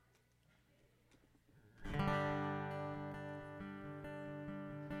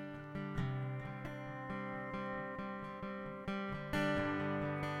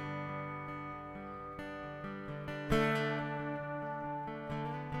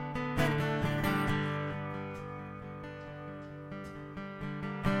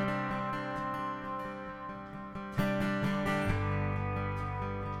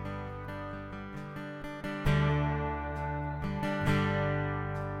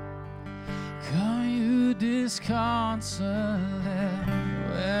disconsolate,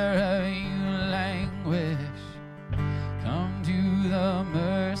 wherever you languish, come to the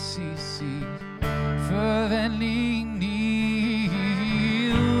mercy seat, fervently kneel.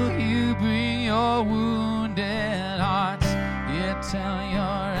 You bring your wounded hearts, here tell your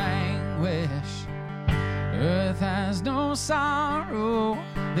anguish. Earth has no sorrow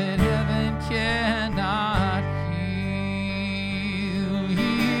that heaven cannot heal.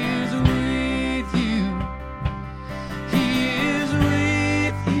 He is with you. He is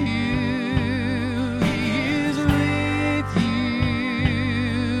with you. He is with you.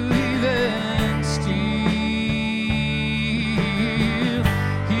 Even still,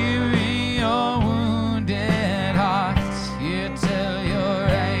 hearing your wounded hearts, here tell your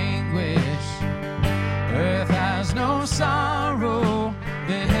anguish. Earth has no sorrow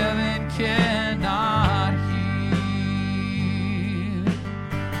that heaven cannot heal.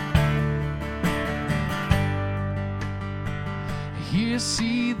 Here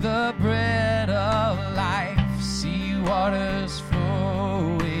see the bread of life, see waters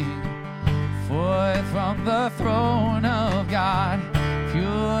flowing forth from the throne of God,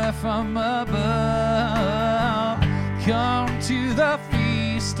 pure from above. Come to the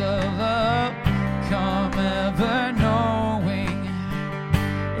feast of love, come ever knowing.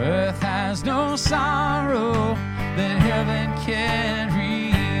 Earth has no sorrow that heaven can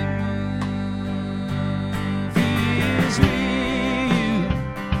remove. He is with you.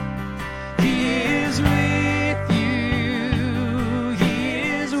 He is with you. He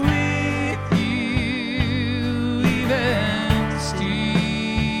is with you. Even still,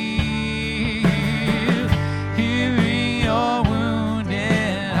 hearing your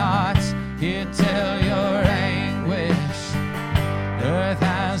wounded hearts, here tell your anguish. Earth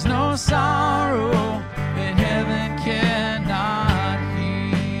has no sorrow that heaven cannot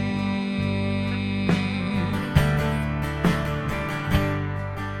heal.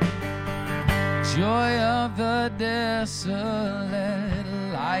 Joy of the desolate,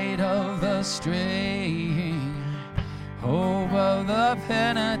 light of the straying, hope of the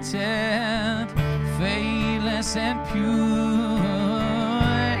penitent, faithless and pure.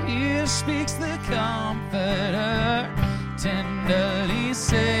 Here speaks the Comforter, tenderly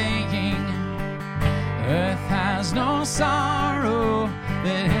saying, earth has no sorrow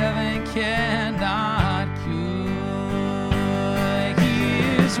that heaven cannot cure. He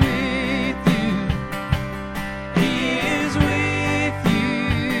is with you. He is with you.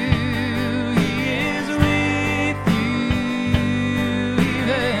 He is with you.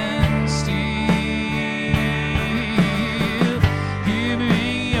 Even still,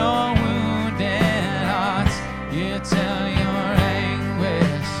 hearing your wounded hearts, here tell your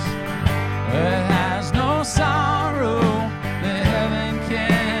anguish. Earth has no sorrow that heaven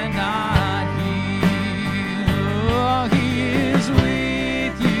cannot heal. Oh, he is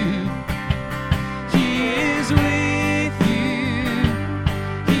with you. He is with you.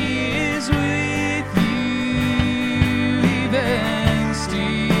 He is with you. Even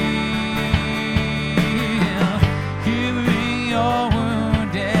still, hearing your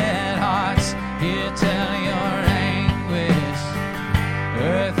wounded hearts, here tell your anguish.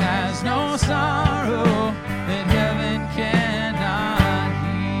 Earth has no sorrow that heaven cannot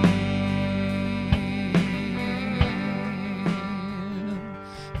heal.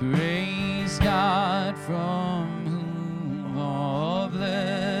 Praise God from whom all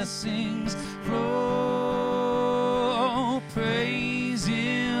blessings flow. Praise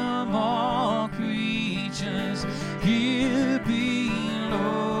Him, all creatures here below.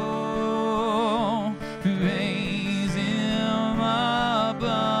 Praise Him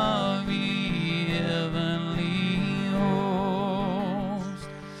above the heavenly host.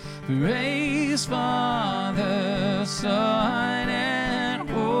 Praise Father, Son, and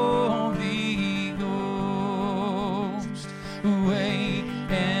Holy Ghost. Wake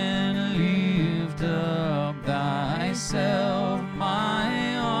and lift up thyself,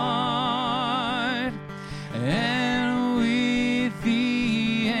 my heart, and with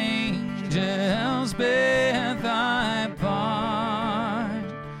the angels bear thy part,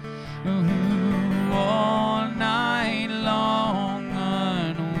 who all night long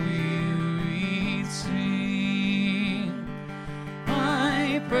unwearied sing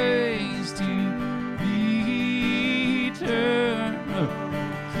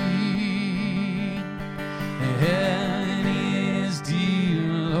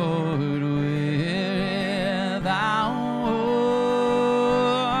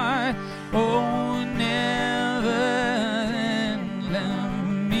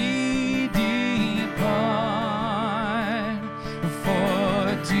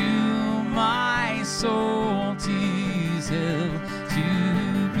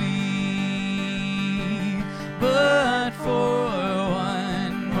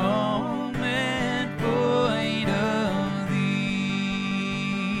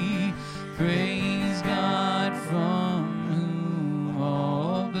Praise God from whom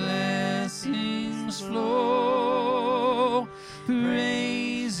all blessings flow.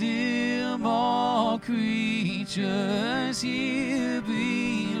 Praise Him, all creatures here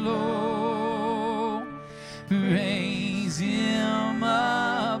below. Praise Him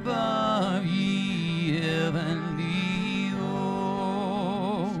above, ye heavenly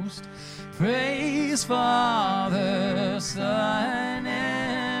host. Praise Father, Son,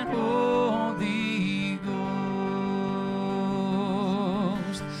 and Holy Ghost.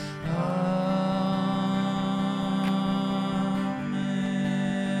 Amen.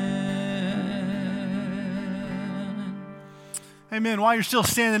 Amen. While you're still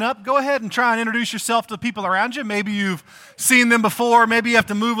standing up, go ahead and try and introduce yourself to the people around you. Maybe you've seen them before. Maybe you have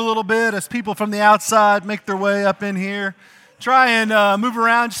to move a little bit as people from the outside make their way up in here. Try and move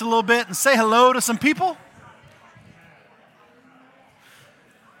around just a little bit and say hello to some people.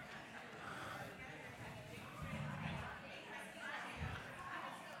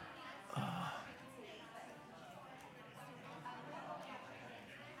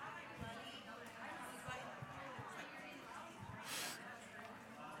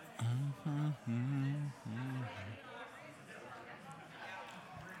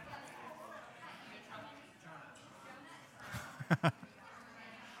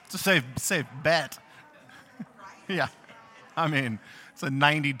 It's a safe bet. Yeah. I mean, it's a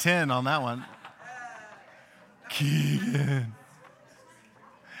 90-10 on that one. Keegan.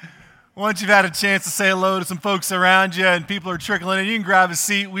 Once you've had a chance to say hello to some folks around you and people are trickling in, you can grab a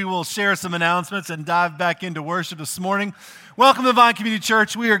seat. We will share some announcements and dive back into worship this morning. Welcome to Vine Community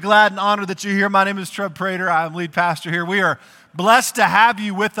Church. We are glad and honored that you're here. My name is Treb Prater. I'm lead pastor here. We are blessed to have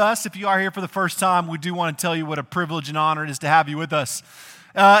you with us. If you are here for the first time, we do want to tell you what a privilege and honor it is to have you with us.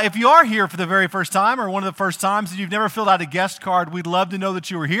 If you are here for the very first time or one of the first times and you've never filled out a guest card, we'd love to know that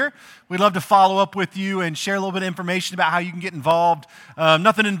you were here. We'd love to follow up with you and share a little bit of information about how you can get involved.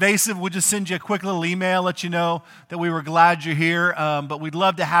 Nothing invasive. We'll just send you a quick little email, let you know that we were glad you're here, but we'd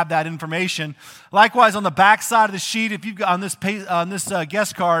love to have that information. Likewise, on the back side of the sheet, if you've got on this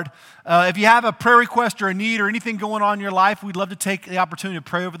guest card, if you have a prayer request or a need or anything going on in your life, we'd love to take the opportunity to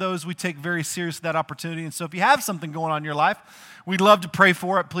pray over those. We take very seriously that opportunity. And so if you have something going on in your life, we'd love to pray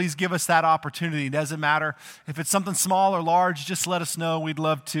for it. Please give us that opportunity. It doesn't matter if it's something small or large, just let us know. We'd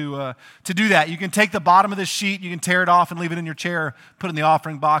love to do that. You can take the bottom of this sheet, you can tear it off and leave it in your chair, put it in the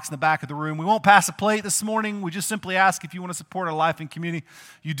offering box in the back of the room. We won't pass a plate this morning. We just simply ask if you want to support our life and community,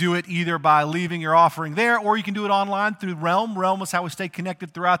 you do it either by leaving your offering there or you can do it online through Realm. Realm is how we stay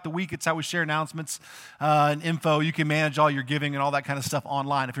connected throughout the week. It's how we share announcements and info. You can manage all your giving and all that kind of stuff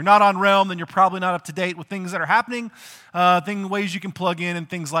online. If you're not on Realm, then you're probably not up to date with things that are happening, ways you can plug in and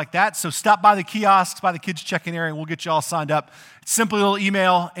things like that. So stop by the kiosks, by the kids check-in area, and we'll get you all signed up. It's simply a little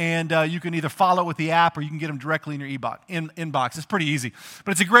email, and you can either follow it with the app or you can get them directly in your inbox. It's pretty easy.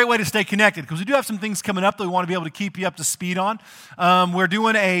 But it's a great way to stay connected because we do have some things coming up that we want to be able to keep you up to speed on. We're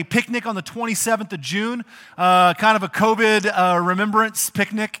doing a picnic on the 27th of June, kind of a COVID remembrance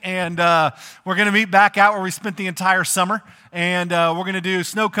picnic, and we're going to meet back out where we spent the entire summer. And we're going to do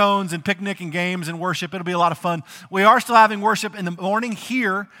snow cones and picnic and games and worship. It'll be a lot of fun. We are still having worship in the morning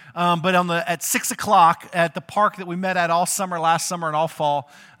here, but at 6 o'clock at the park that we met at all summer, last summer and all fall.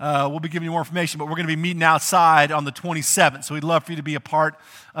 We'll be giving you more information, but we're going to be meeting outside on the 27th. So we'd love for you to be a part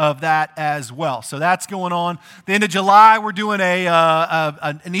of that as well. So that's going on. The end of July, we're doing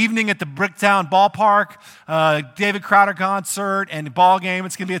an evening at the Bricktown Ballpark, David Crowder concert and ball game.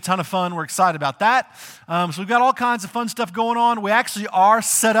 It's going to be a ton of fun. We're excited about that. So we've got all kinds of fun stuff going on. We actually are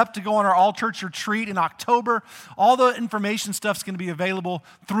set up to go on our all-church retreat in October. All the information stuff's going to be available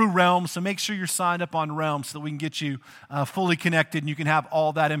through Realm, so make sure you're signed up on Realm so that we can get you fully connected and you can have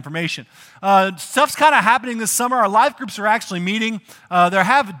all that information. Stuff's kind of happening this summer. Our life groups are actually meeting. They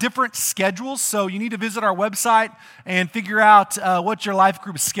have different schedules, so you need to visit our website and figure out what your life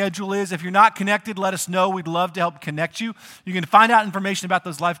group schedule is. If you're not connected, let us know. We'd love to help connect you. You can find out information about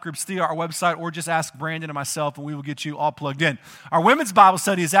those life groups through our website or just ask Brandon and myself, and we will get you all plugged in. Our women's Bible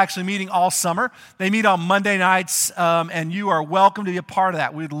study is actually meeting all summer. They meet on Monday nights, and you are welcome to be a part of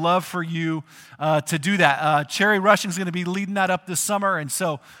that. We'd love for you to do that. Cherry Rushing is going to be leading that up this summer, and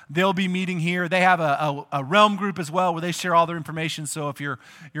so they'll be meeting here. They have a Realm group as well where they share all their information, so if you're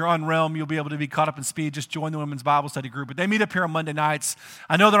on Realm, you'll be able to be caught up in speed. Just join the women's Bible study group. But they meet up here on Monday nights.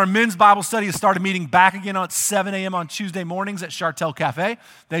 I know that our men's Bible study has started meeting back again at 7 a.m. on Tuesday mornings at Chartel Cafe.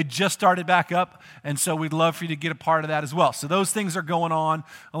 They just started back up, and so we'd love for you to get a part of that as well. So those things are going on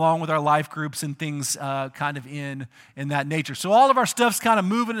along with our life groups and things kind of in that nature. So all of our stuff's kind of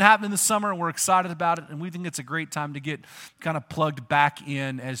moving and happening this summer, and we're excited about it, and we think it's a great time to get kind of plugged back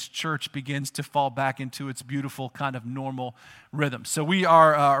in as church begins to fall back into its beautiful kind of normal rhythm. So we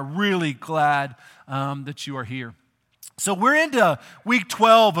are really glad that you are here. So we're into week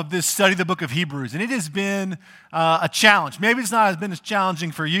 12 of this study of the book of Hebrews, and it has been a challenge. Maybe it's not been as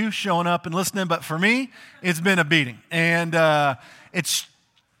challenging for you showing up and listening, but for me, it's been a beating. And it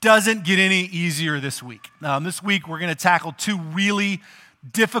doesn't get any easier this week. This week, we're going to tackle two really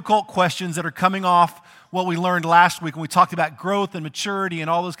difficult questions that are coming off what we learned last week when we talked about growth and maturity and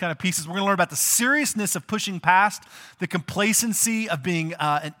all those kind of pieces. We're going to learn about the seriousness of pushing past the complacency of being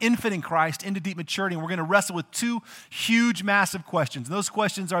an infant in Christ into deep maturity. And we're going to wrestle with two huge, massive questions. And those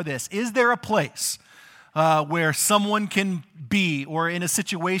questions are this: is there a place where someone can be, or in a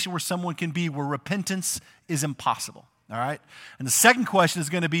situation where someone can be, where repentance is impossible? All right? And the second question is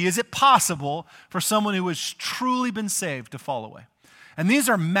going to be, is it possible for someone who has truly been saved to fall away? And these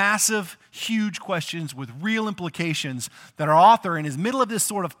are massive, huge questions with real implications that our author, in his middle of this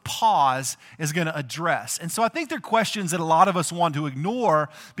sort of pause, is going to address. And so I think they're questions that a lot of us want to ignore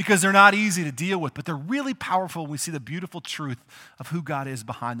because they're not easy to deal with, but they're really powerful when we see the beautiful truth of who God is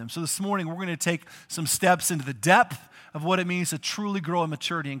behind them. So this morning, we're going to take some steps into the depth of what it means to truly grow in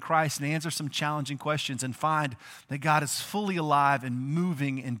maturity in Christ and answer some challenging questions and find that God is fully alive and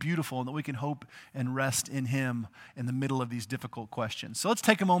moving and beautiful, and that we can hope and rest in Him in the middle of these difficult questions. So let's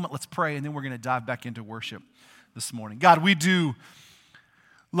take a moment, let's pray, and then we're going to dive back into worship this morning. God, we do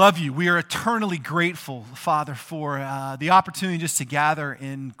love you. We are eternally grateful, Father, for the opportunity just to gather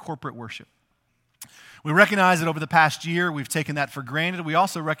in corporate worship. We recognize that over the past year, we've taken that for granted. We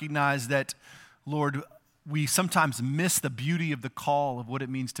also recognize that, Lord, we sometimes miss the beauty of the call of what it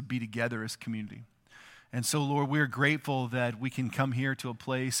means to be together as community. And so, Lord, we are grateful that we can come here to a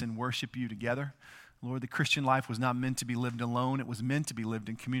place and worship you together. Lord, the Christian life was not meant to be lived alone. It was meant to be lived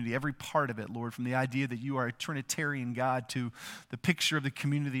in community. Every part of it, Lord, from the idea that you are a Trinitarian God to the picture of the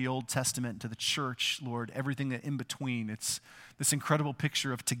community of the Old Testament to the church, Lord, everything that in between. It's this incredible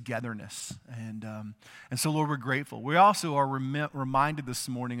picture of togetherness. And so, Lord, we're grateful. We also are reminded this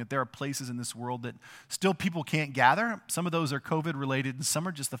morning that there are places in this world that still people can't gather. Some of those are COVID related, and some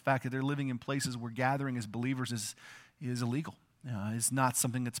are just the fact that they're living in places where gathering as believers is illegal. Is not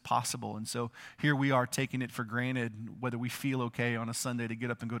something that's possible. And so here we are taking it for granted, whether we feel okay on a Sunday to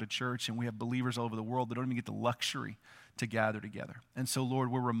get up and go to church, and we have believers all over the world that don't even get the luxury to gather together. And so,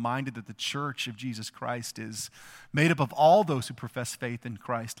 Lord, we're reminded that the church of Jesus Christ is made up of all those who profess faith in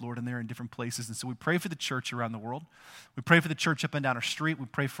Christ, Lord, and they're in different places. And so we pray for the church around the world. We pray for the church up and down our street. We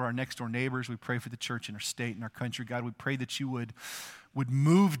pray for our next door neighbors. We pray for the church in our state and our country. God, we pray that you would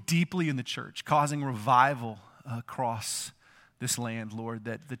move deeply in the church, causing revival across this land, Lord,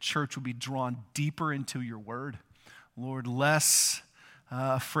 that the church will be drawn deeper into your word. Lord, less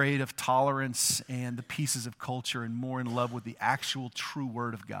afraid of tolerance and the pieces of culture and more in love with the actual true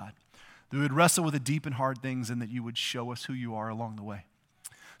word of God. That we would wrestle with the deep and hard things, and that you would show us who you are along the way.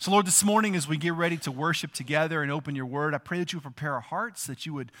 So, Lord, this morning as we get ready to worship together and open your word, I pray that you would prepare our hearts, that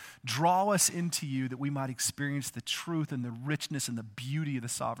you would draw us into you, that we might experience the truth and the richness and the beauty of the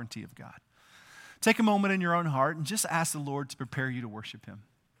sovereignty of God. Take a moment in your own heart and just ask the Lord to prepare you to worship him.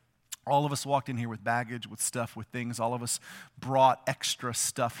 All of us walked in here with baggage, with stuff, with things. All of us brought extra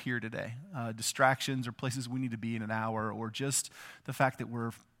stuff here today. Distractions or places we need to be in an hour, or just the fact that we're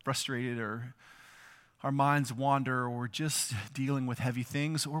frustrated, or our minds wander, or we're just dealing with heavy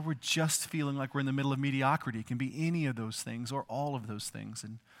things, or we're just feeling like we're in the middle of mediocrity. It can be any of those things or all of those things.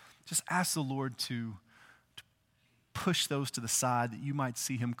 And just ask the Lord to push those to the side, that you might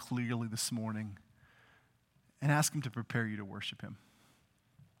see him clearly this morning, and ask him to prepare you to worship him.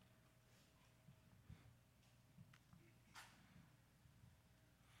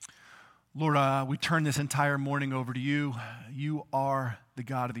 Lord, we turn this entire morning over to you. You are the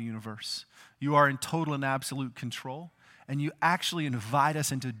God of the universe. You are in total and absolute control, and you actually invite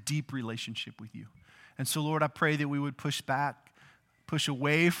us into a deep relationship with you. And so, Lord, I pray that we would push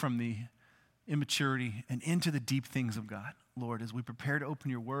away from the immaturity and into the deep things of God. Lord, as we prepare to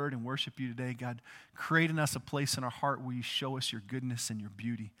open your word and worship you today, God, create in us a place in our heart where you show us your goodness and your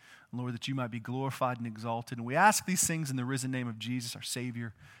beauty. Lord, that you might be glorified and exalted. And we ask these things in the risen name of Jesus, our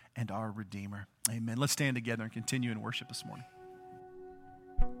Savior and our Redeemer. Amen. Let's stand together and continue in worship this morning.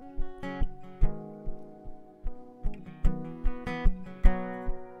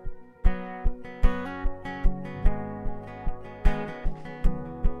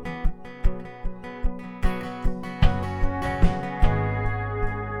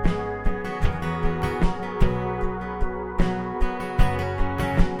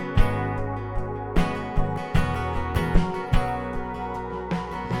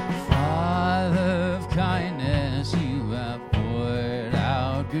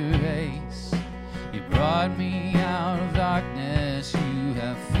 grace. You brought me out of darkness. You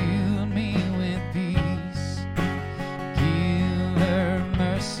have filled me with peace. Giver of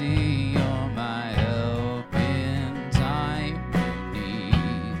mercy, you're my help in time of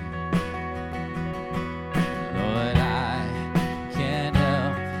need. Lord, I can't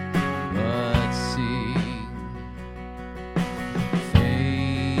help but sing.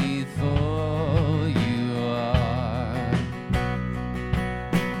 Faithful you are,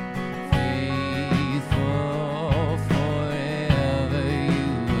 faithful forever you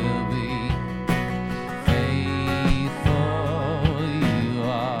will be. Faithful you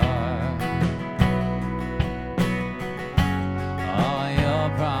are. All your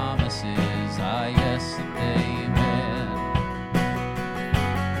promises are yes and amen.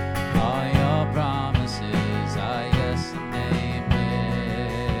 All your promises are yes and amen.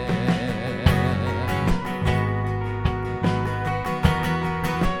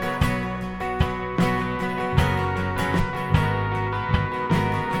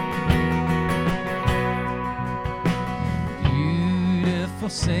 Beautiful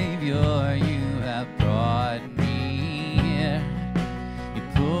Savior, you have brought me here. You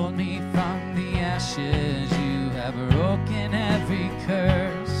pulled me from the ashes. You have broken every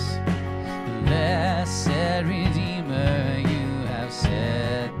curse. Blessed Redeemer, you have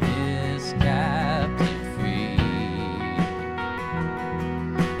set this captive free.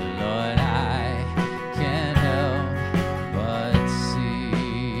 Lord, I can't help but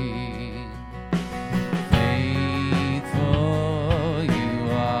sing. Faithful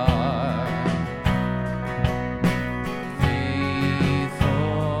you are,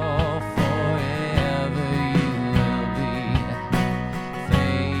 faithful forever you will be.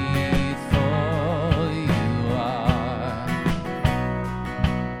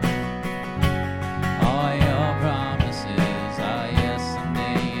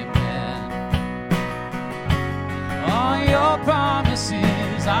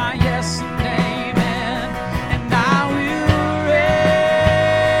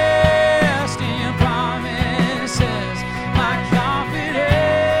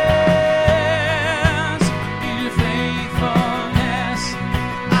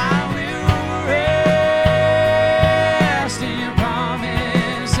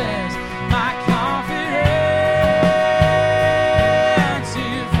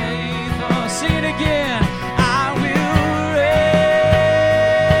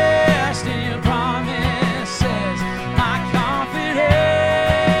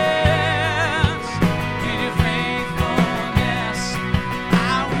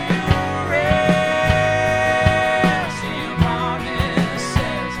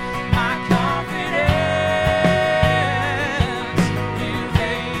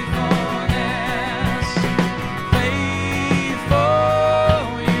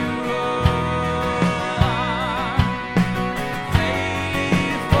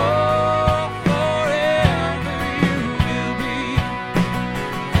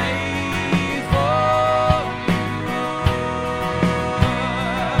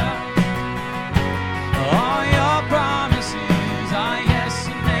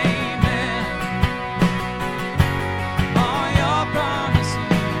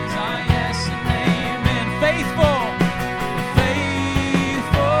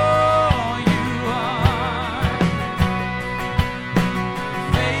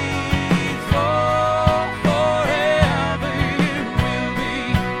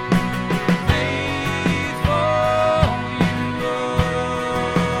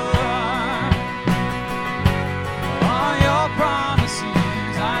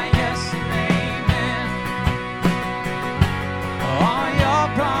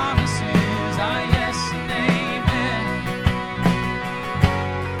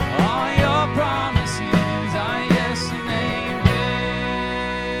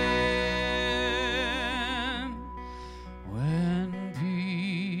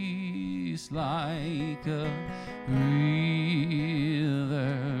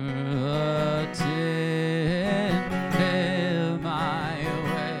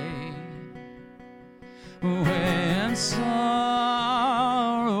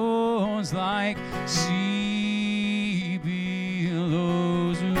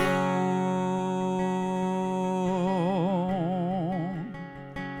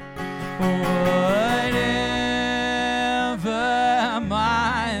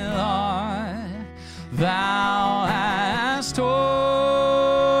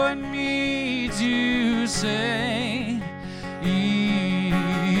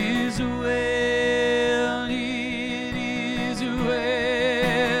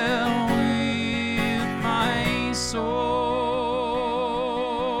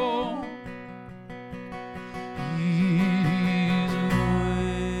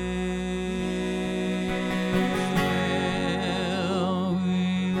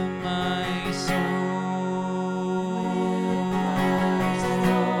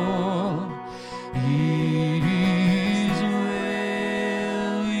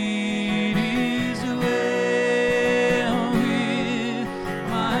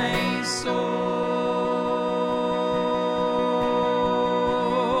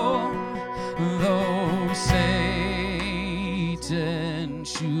 though Satan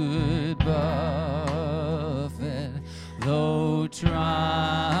should buffet, though trials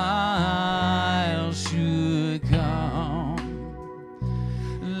should come,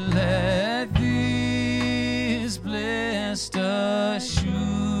 let this blessed assurance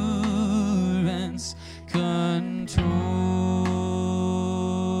control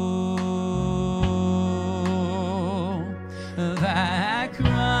that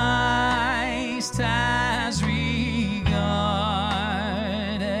Christ has regarded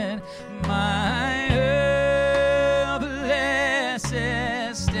my helpless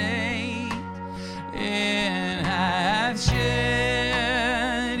estate and hath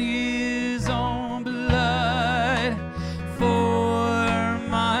shed his own blood for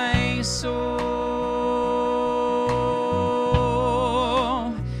my soul.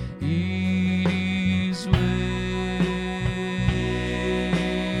 It is well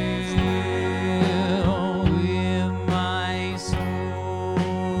with my soul.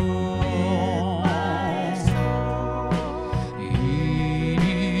 It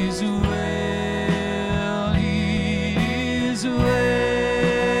is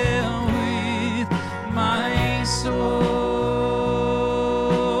well with my soul.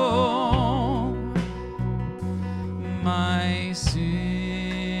 My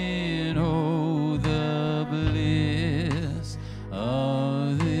sin, oh, the bliss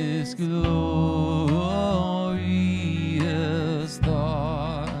of this glorious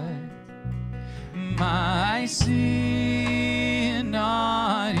thought. My sin,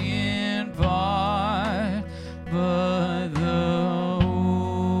 not in part, but the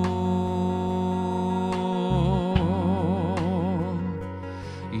whole,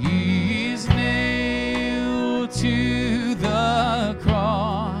 is nailed to the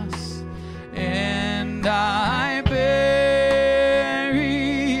cross, and I bear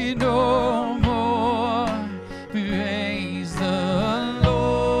it no more. Praise the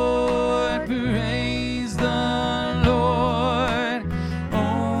Lord, praise the Lord,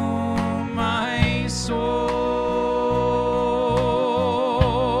 oh my soul.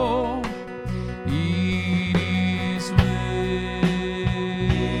 It is well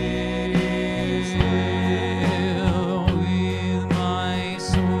with my soul.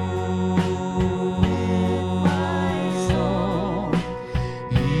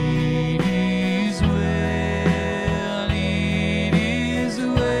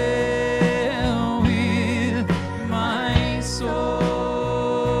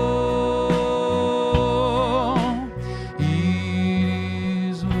 It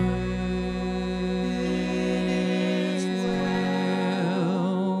is well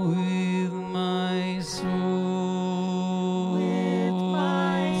with my soul. It is well with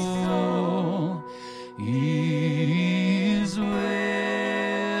my soul. It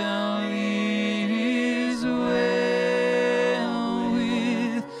is well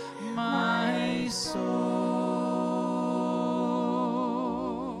with my soul.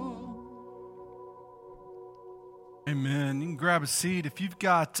 Amen. You can grab a seat. If you've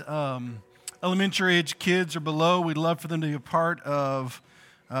got elementary age kids or below, we'd love for them to be a part of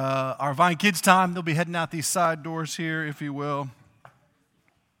our Vine Kids time. They'll be heading out these side doors here, if you will.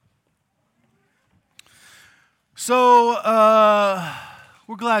 So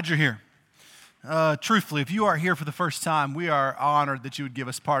we're glad you're here. Truthfully, if you are here for the first time, we are honored that you would give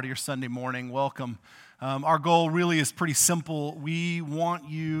us part of your Sunday morning. Welcome. Our goal really is pretty simple. We want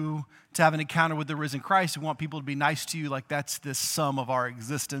you to have an encounter with the risen Christ. We want people to be nice to you, like that's the sum of our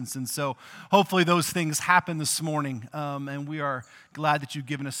existence. And so hopefully those things happen this morning, and we are glad that you've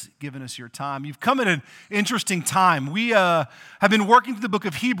given us your time. You've come at an interesting time. We have been working through the book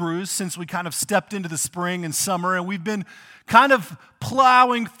of Hebrews since we kind of stepped into the spring and summer, and we've been kind of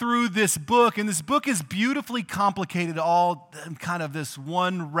plowing through this book, and this book is beautifully complicated, all in kind of this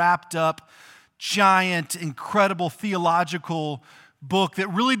one wrapped up, giant, incredible theological book that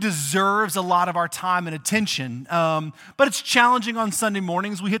really deserves a lot of our time and attention. But it's challenging on Sunday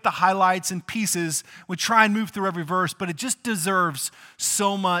mornings. We hit the highlights and pieces. We try and move through every verse, but it just deserves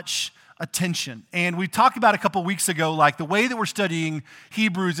so much attention. And we talked about a couple weeks ago, like the way that we're studying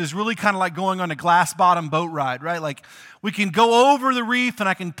Hebrews is really kind of like going on a glass bottom boat ride, right? Like we can go over the reef and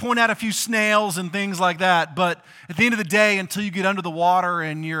I can point out a few snails and things like that. But at the end of the day, until you get under the water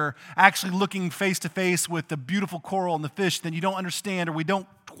and you're actually looking face to face with the beautiful coral and the fish, then you don't understand, or we don't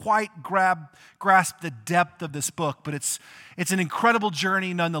quite grasp the depth of this book, but it's an incredible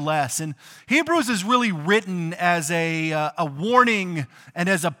journey nonetheless. And Hebrews is really written as a warning and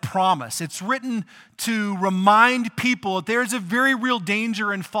as a promise. It's written to remind people that there's a very real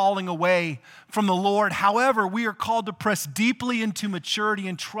danger in falling away from the Lord. However, we are called to press deeply into maturity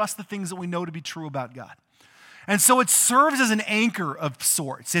and trust the things that we know to be true about God. And so it serves as an anchor of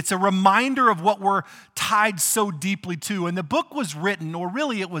sorts. It's a reminder of what we're tied so deeply to. And the book was written, or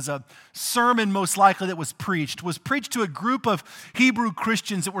really it was a sermon most likely that was preached to a group of Hebrew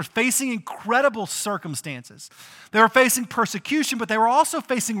Christians that were facing incredible circumstances. They were facing persecution, but they were also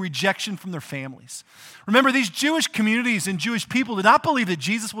facing rejection from their families. Remember, these Jewish communities and Jewish people did not believe that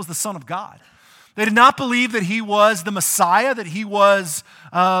Jesus was the Son of God. They did not believe that he was the Messiah, that he was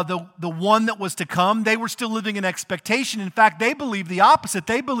the one that was to come. They were still living in expectation. In fact, they believed the opposite.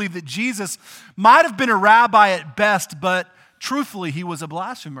 They believed that Jesus might have been a rabbi at best, but truthfully, he was a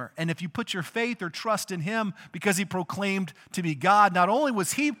blasphemer. And if you put your faith or trust in him because he proclaimed to be God, not only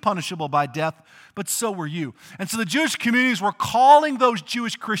was he punishable by death, but so were you. And so the Jewish communities were calling those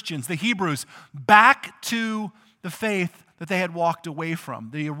Jewish Christians, the Hebrews, back to the faith that they had walked away from.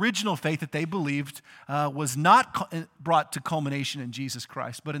 The original faith that they believed was not brought to culmination in Jesus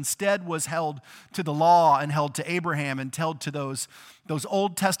Christ, but instead was held to the law and held to Abraham and held to those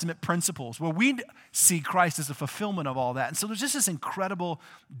Old Testament principles where we see Christ as a fulfillment of all that. And so there's just this incredible,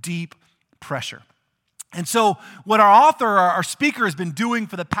 deep pressure. And so what our author, our speaker has been doing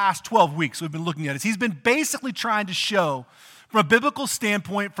for the past 12 weeks, we've been looking at, is he's been basically trying to show from a biblical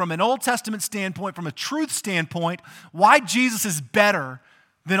standpoint, from an Old Testament standpoint, from a truth standpoint, why Jesus is better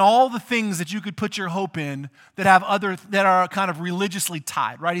than all the things that you could put your hope in that are kind of religiously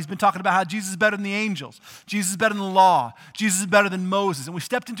tied, right? He's been talking about how Jesus is better than the angels. Jesus is better than the law. Jesus is better than Moses. And we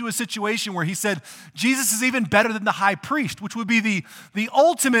stepped into a situation where he said, Jesus is even better than the high priest, which would be the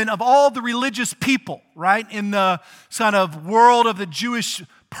ultimate of all the religious people, right? In the kind of world of the Jewish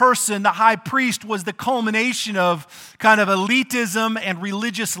person, the high priest was the culmination of kind of elitism and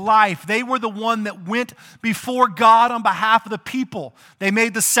religious life. They were the one that went before God on behalf of the people. They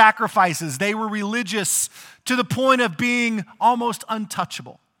made the sacrifices. They were religious to the point of being almost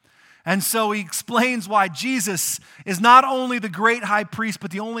untouchable. And so he explains why Jesus is not only the great high priest,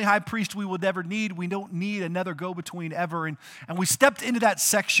 but the only high priest we would ever need. We don't need another go-between ever. And we stepped into that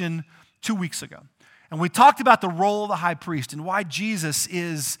section 2 weeks ago. And we talked about the role of the high priest and why Jesus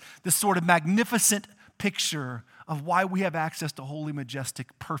is this sort of magnificent picture of why we have access to holy, majestic,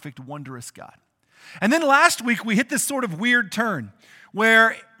 perfect, wondrous God. And then last week, we hit this sort of weird turn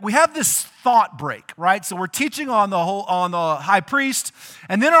where we have this thought break, right? So we're teaching on the high priest,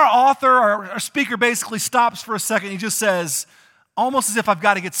 and then our author, our speaker basically stops for a second. He just says, almost as if I've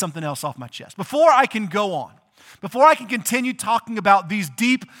got to get something else off my chest. Before I can go on, before I can continue talking about these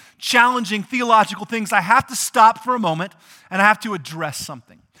deep, challenging theological things, I have to stop for a moment and I have to address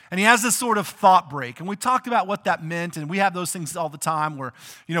something. And he has this sort of thought break. And we talked about what that meant, and we have those things all the time where,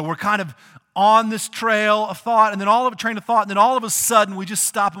 we're kind of on this trail of thought, and then train of thought, and then all of a sudden we just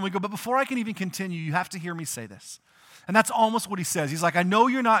stop and we go, but before I can even continue, you have to hear me say this. And that's almost what he says. He's like, I know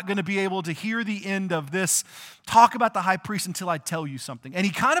you're not going to be able to hear the end of this talk about the high priest until I tell you something. And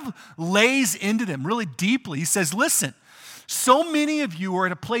he kind of lays into them really deeply. He says, listen, so many of you are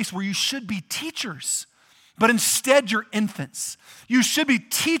at a place where you should be teachers, but instead you're infants. You should be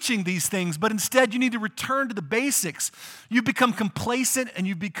teaching these things, but instead you need to return to the basics. You've become complacent and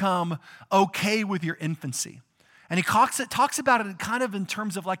you've become okay with your infancy. And he talks about it kind of in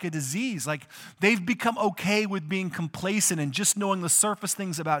terms of like a disease. Like they've become okay with being complacent and just knowing the surface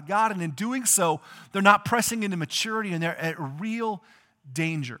things about God. And in doing so, they're not pressing into maturity and they're at real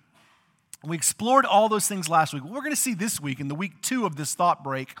danger. We explored all those things last week. What we're going to see this week, in the week 2 of this thought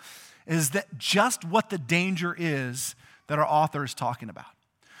break, is that just what the danger is that our author is talking about.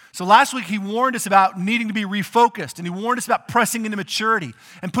 So last week, he warned us about needing to be refocused, and he warned us about pressing into maturity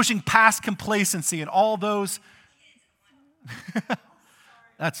and pushing past complacency and all those.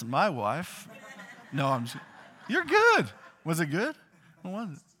 That's my wife. No, you're good. Was it good? What was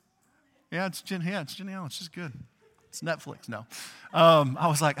it? Yeah, it's Jenny Allen. She's good. It's Netflix. No. I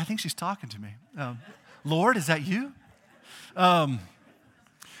was like, I think she's talking to me. Lord, is that you?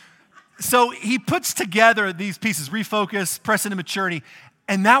 So he puts together these pieces, refocus, press into maturity,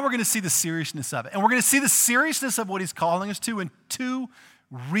 and now we're going to see the seriousness of it. And we're going to see the seriousness of what he's calling us to in 2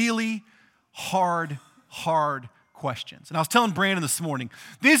 really hard questions. And I was telling Brandon this morning,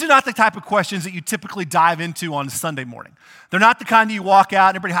 these are not the type of questions that you typically dive into on a Sunday morning. They're not the kind that you walk out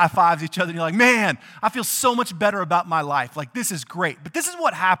and everybody high-fives each other and you're like, man, I feel so much better about my life. Like, this is great. But this is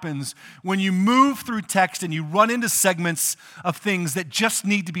what happens when you move through text and you run into segments of things that just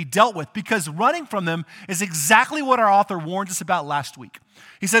need to be dealt with, because running from them is exactly what our author warned us about last week.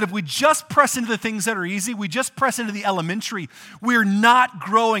 He said, if we just press into the things that are easy, we just press into the elementary, we're not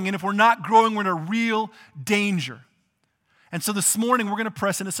growing. And if we're not growing, we're in a real danger. And so this morning, we're going to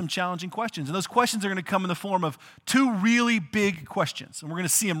press into some challenging questions. And those questions are going to come in the form of two really big questions. And we're going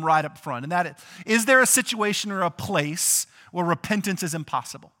to see them right up front. And that is there a situation or a place where repentance is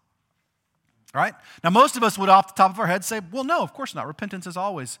impossible? All right? Now, most of us would off the top of our head say, well, no, of course not. Repentance is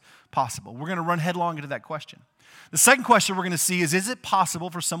always possible. We're going to run headlong into that question. The second question we're going to see is it possible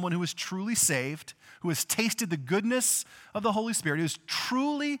for someone who is truly saved, who has tasted the goodness of the Holy Spirit, who is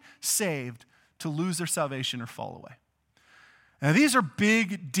truly saved, to lose their salvation or fall away? Now, these are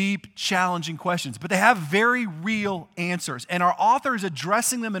big, deep, challenging questions, but they have very real answers. And our author is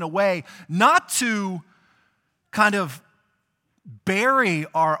addressing them in a way not to kind of bury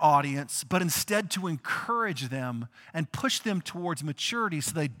our audience, but instead to encourage them and push them towards maturity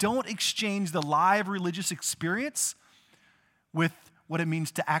so they don't exchange the live religious experience with what it means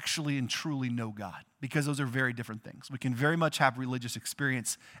to actually and truly know God, because those are very different things. We can very much have religious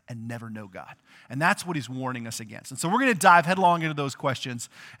experience and never know God. And that's what he's warning us against. And so we're going to dive headlong into those questions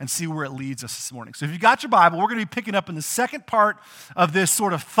and see where it leads us this morning. So if you've got your Bible, we're going to be picking up in the second part of this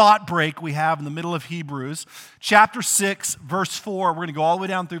sort of thought break we have in the middle of Hebrews. Chapter 6, verse 4, we're going to go all the way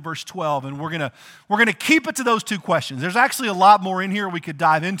down through verse 12, and we're going to keep it to those two questions. There's actually a lot more in here we could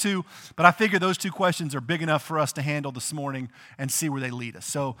dive into, but I figure those two questions are big enough for us to handle this morning and see where they lead us.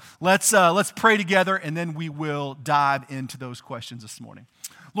 So let's pray together, and then we will dive into those questions this morning.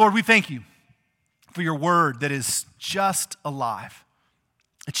 Lord, we thank you for your word that is just alive.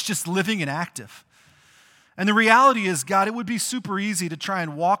 It's just living and active. And the reality is, God, it would be super easy to try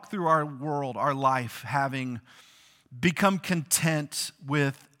and walk through our world, our life, having become content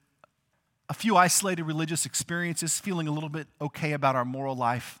with a few isolated religious experiences, feeling a little bit okay about our moral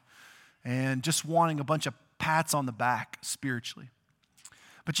life, and just wanting a bunch of pats on the back spiritually.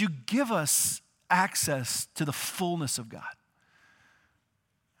 But you give us access to the fullness of God.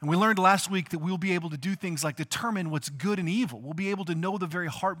 And we learned last week that we'll be able to do things like determine what's good and evil. We'll be able to know the very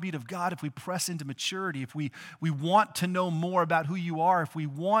heartbeat of God if we press into maturity, if we want to know more about who you are, if we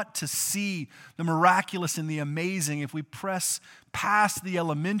want to see the miraculous and the amazing, if we press past the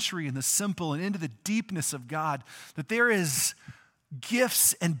elementary and the simple and into the deepness of God, that there is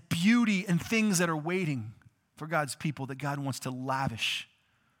gifts and beauty and things that are waiting for God's people that God wants to lavish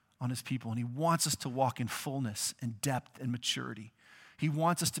on his people. And he wants us to walk in fullness and depth and maturity. He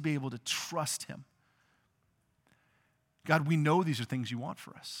wants us to be able to trust him. God, we know these are things you want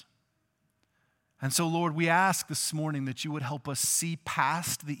for us. And so, Lord, we ask this morning that you would help us see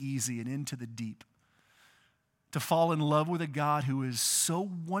past the easy and into the deep, to fall in love with a God who is so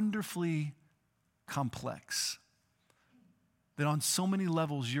wonderfully complex that on so many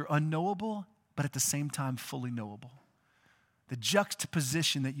levels you're unknowable, but at the same time fully knowable. The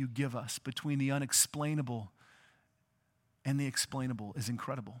juxtaposition that you give us between the unexplainable and the explainable is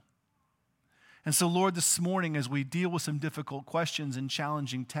incredible. And so, Lord, this morning, as we deal with some difficult questions and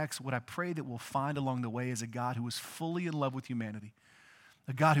challenging texts, what I pray that we'll find along the way is a God who is fully in love with humanity,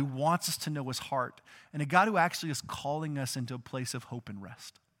 a God who wants us to know his heart, and a God who actually is calling us into a place of hope and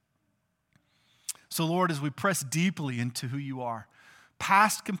rest. So, Lord, as we press deeply into who you are,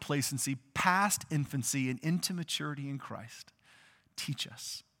 past complacency, past infancy, and into maturity in Christ, teach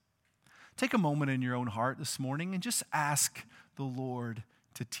us. Take a moment in your own heart this morning and just ask the Lord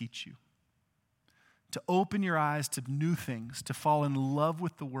to teach you, to open your eyes to new things, to fall in love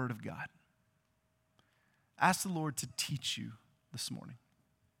with the Word of God. Ask the Lord to teach you this morning.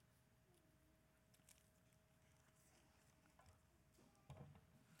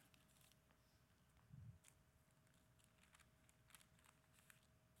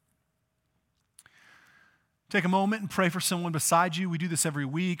 Take a moment and pray for someone beside you. We do this every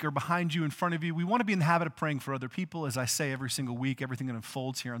week, or behind you, in front of you. We want to be in the habit of praying for other people. As I say every single week, everything that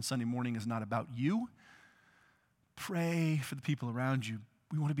unfolds here on Sunday morning is not about you. Pray for the people around you.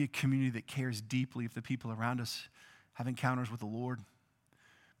 We want to be a community that cares deeply if the people around us have encounters with the Lord.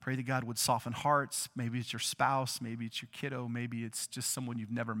 Pray that God would soften hearts. Maybe it's your spouse, maybe it's your kiddo, maybe it's just someone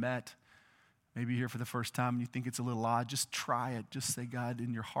you've never met. Maybe you're here for the first time and you think it's a little odd. Just try it. Just say, God,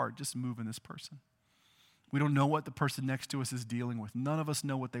 in your heart, just move in this person. We don't know what the person next to us is dealing with. None of us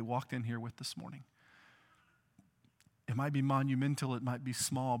know what they walked in here with this morning. It might be monumental, it might be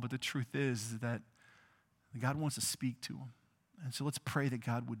small, but the truth is that God wants to speak to them. And so let's pray that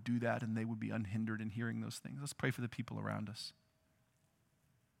God would do that and they would be unhindered in hearing those things. Let's pray for the people around us.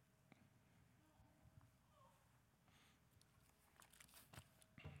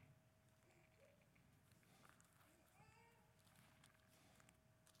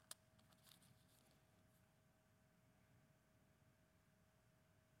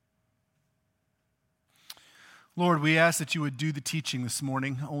 Lord, we ask that you would do the teaching this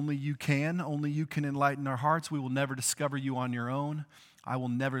morning. Only you can. Only you can enlighten our hearts. We will never discover you on your own. I will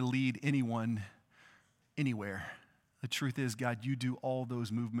never lead anyone anywhere. The truth is, God, you do all those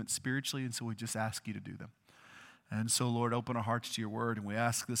movements spiritually, and so we just ask you to do them. And so, Lord, open our hearts to your word, and we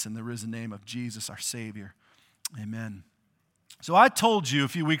ask this in the risen name of Jesus, our Savior. Amen. So I told you a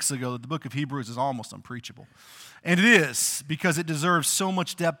few weeks ago that the book of Hebrews is almost unpreachable. And it is, because it deserves so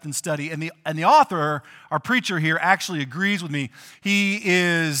much depth and study. And the author, our preacher here, actually agrees with me. He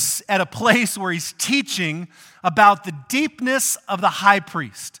is at a place where he's teaching about the deepness of the high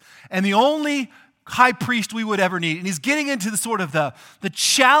priest. And the only high priest we would ever need. And he's getting into the sort of the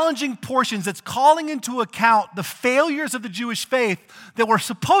challenging portions that's calling into account the failures of the Jewish faith that were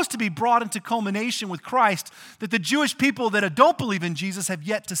supposed to be brought into culmination with Christ, that the Jewish people that don't believe in Jesus have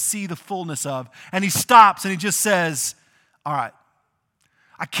yet to see the fullness of. And he stops and he just says, all right,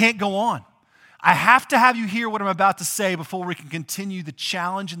 I can't go on. I have to have you hear what I'm about to say before we can continue the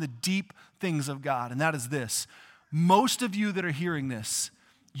challenge and the deep things of God. And that is this. Most of you that are hearing this,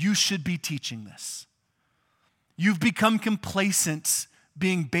 you should be teaching this. You've become complacent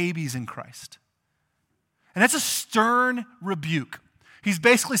being babies in Christ. And that's a stern rebuke. He's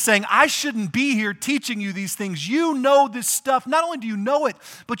basically saying, I shouldn't be here teaching you these things. You know this stuff. Not only do you know it,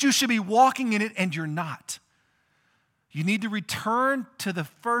 but you should be walking in it, and you're not. You need to return to the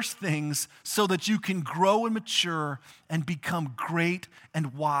first things so that you can grow and mature and become great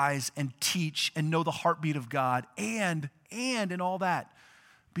and wise and teach and know the heartbeat of God and in all that,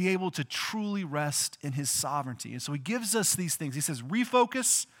 be able to truly rest in his sovereignty. And so he gives us these things. He says,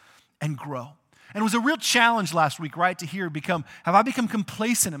 refocus and grow. And it was a real challenge last week, right, to hear have I become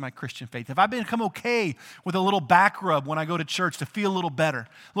complacent in my Christian faith? Have I become okay with a little back rub when I go to church to feel a little better?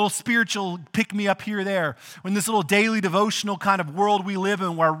 A little spiritual pick-me-up here or there. In this little daily devotional kind of world we live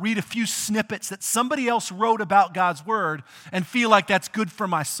in where I read a few snippets that somebody else wrote about God's word and feel like that's good for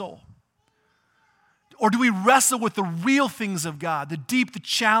my soul. Or do we wrestle with the real things of God, the deep, the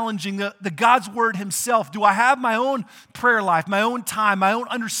challenging, the God's word himself? Do I have my own prayer life, my own time, my own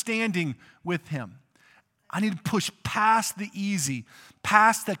understanding with him? I need to push past the easy,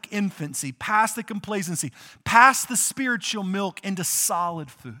 past the infancy, past the complacency, past the spiritual milk into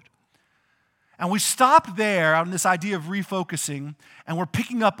solid food. And we stop there on this idea of refocusing, and we're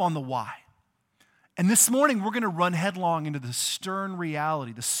picking up on the why. And this morning, we're going to run headlong into the stern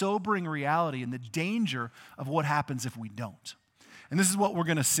reality, the sobering reality, and the danger of what happens if we don't. And this is what we're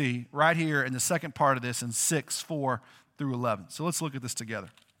going to see right here in the second part of this in 6:4 through 11. So let's look at this together.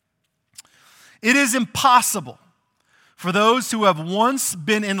 It is impossible for those who have once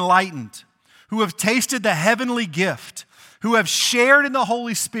been enlightened, who have tasted the heavenly gift, who have shared in the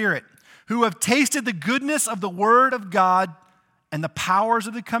Holy Spirit, who have tasted the goodness of the Word of God and the powers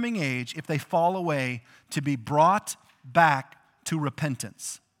of the coming age, if they fall away, to be brought back to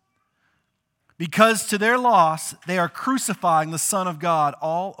repentance. Because to their loss, they are crucifying the Son of God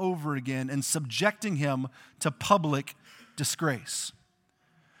all over again and subjecting him to public disgrace.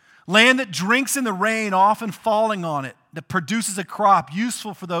 Land that drinks in the rain, often falling on it, that produces a crop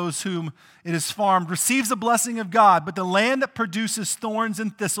useful for those whom it is farmed, receives the blessing of God, but the land that produces thorns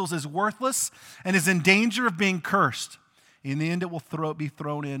and thistles is worthless and is in danger of being cursed. In the end, it will be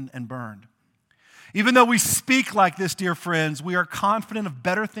thrown in and burned. Even though we speak like this, dear friends, we are confident of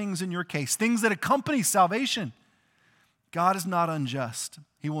better things in your case, things that accompany salvation. God is not unjust.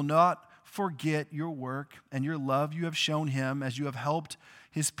 He will not forget your work and your love you have shown him as you have helped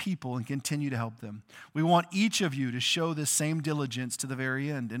his people and continue to help them. We want each of you to show this same diligence to the very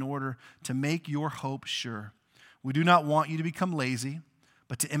end in order to make your hope sure. We do not want you to become lazy,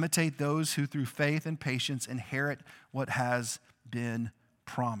 but to imitate those who through faith and patience inherit what has been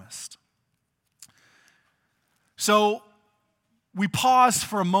promised. So we pause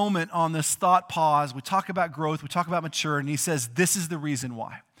for a moment on this thought pause. We talk about growth, we talk about maturity, and he says this is the reason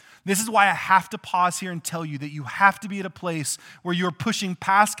why. This is why I have to pause here and tell you that you have to be at a place where you're pushing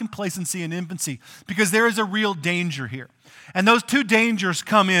past complacency and infancy, because there is a real danger here. And those two dangers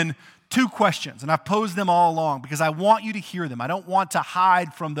come in two questions, and I've posed them all along because I want you to hear them. I don't want to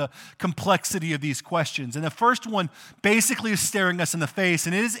hide from the complexity of these questions. And the first one basically is staring us in the face,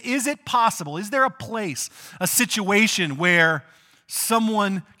 and is it possible, is there a place, a situation where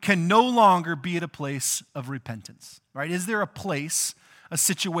someone can no longer be at a place of repentance, right? Is there a place, a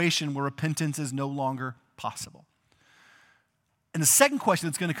situation where repentance is no longer possible? And the second question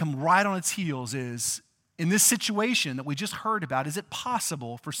that's going to come right on its heels is, in this situation that we just heard about, is it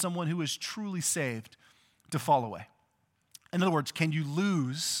possible for someone who is truly saved to fall away? In other words, can you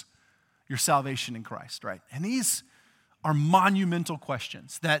lose your salvation in Christ, right? And these are monumental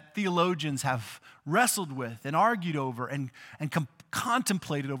questions that theologians have wrestled with and argued over and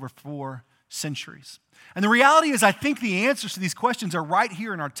contemplated over for centuries. And the reality is, I think the answers to these questions are right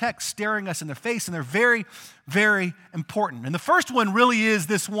here in our text, staring us in the face, and they're very, very important. And the first one really is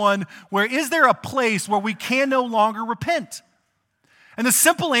this one where, is there a place where we can no longer repent? And the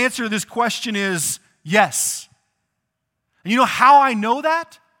simple answer to this question is yes. And you know how I know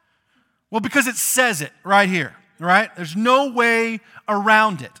that? Well, because it says it right here, right? There's no way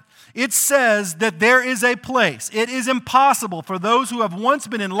around it. It says that there is a place. It is impossible for those who have once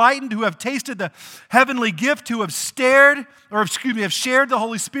been enlightened, who have tasted the heavenly gift, who have shared the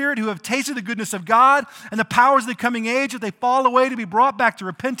Holy Spirit, who have tasted the goodness of God and the powers of the coming age, if they fall away, to be brought back to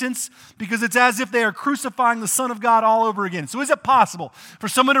repentance, because it's as if they are crucifying the Son of God all over again. So is it possible for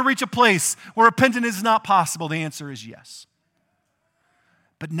someone to reach a place where repentance is not possible? The answer is yes.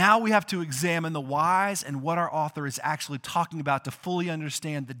 But now we have to examine the whys and what our author is actually talking about to fully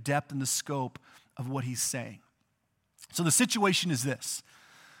understand the depth and the scope of what he's saying. So the situation is this.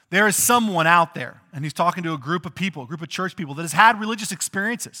 There is someone out there, and he's talking to a group of people, a group of church people that has had religious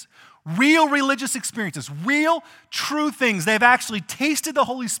experiences, real religious experiences, real true things. They've actually tasted the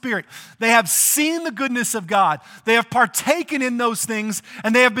Holy Spirit. They have seen the goodness of God. They have partaken in those things,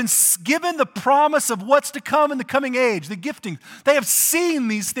 and they have been given the promise of what's to come in the coming age, the gifting. They have seen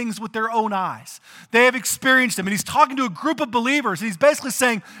these things with their own eyes. They have experienced them, and he's talking to a group of believers, and he's basically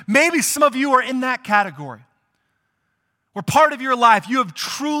saying, maybe some of you are in that category, where part of your life you have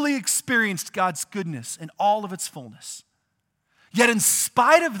truly experienced God's goodness in all of its fullness. Yet in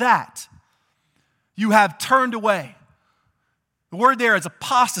spite of that, you have turned away. The word there is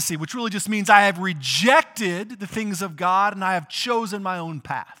apostasy, which really just means I have rejected the things of God and I have chosen my own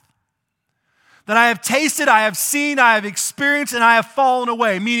path. That I have tasted, I have seen, I have experienced, and I have fallen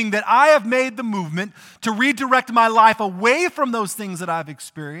away, meaning that I have made the movement to redirect my life away from those things that I've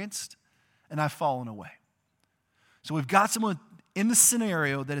experienced, and I've fallen away. So we've got someone in the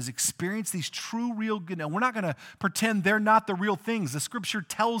scenario that has experienced these true, real good. Now, we're not going to pretend they're not the real things. The scripture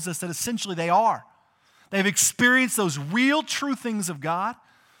tells us that essentially they are. They've experienced those real, true things of God,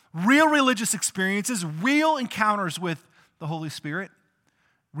 real religious experiences, real encounters with the Holy Spirit,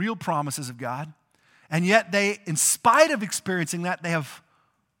 real promises of God. And yet they, in spite of experiencing that, they have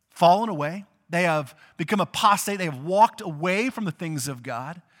fallen away. They have become apostate. They have walked away from the things of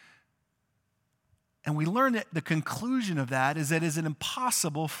God. And we learn that the conclusion of that is that it is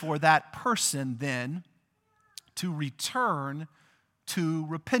impossible for that person then to return to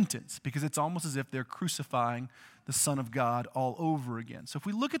repentance, because it's almost as if they're crucifying the Son of God all over again. So if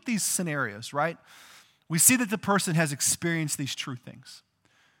we look at these scenarios, right, we see that the person has experienced these true things.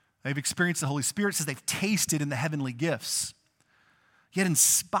 They've experienced the Holy Spirit, says they've tasted in the heavenly gifts. Yet in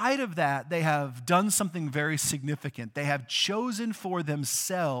spite of that, they have done something very significant. They have chosen for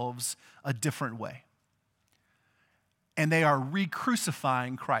themselves a different way. And they are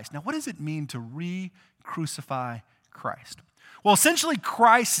re-crucifying Christ. Now, what does it mean to re-crucify Christ? Well, essentially,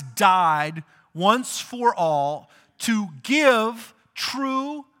 Christ died once for all to give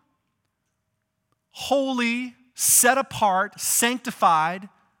true, holy, set apart, sanctified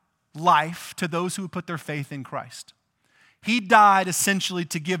life to those who put their faith in Christ. He died essentially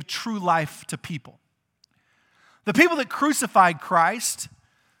to give true life to people. The people that crucified Christ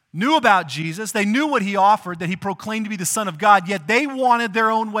knew about Jesus. They knew what he offered, that he proclaimed to be the Son of God, yet they wanted their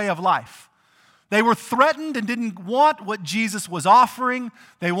own way of life. They were threatened and didn't want what Jesus was offering.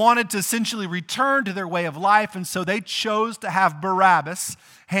 They wanted to essentially return to their way of life, and so they chose to have Barabbas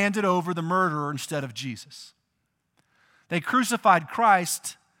handed over, the murderer, instead of Jesus. They crucified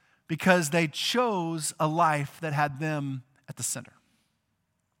Christ because they chose a life that had them at the center.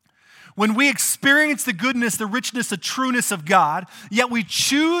 When we experience the goodness, the richness, the trueness of God, yet we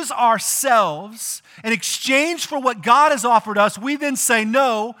choose ourselves in exchange for what God has offered us, we then say,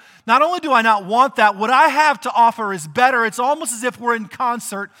 no, not only do I not want that, what I have to offer is better. It's almost as if we're in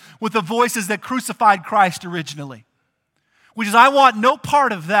concert with the voices that crucified Christ originally, which is, I want no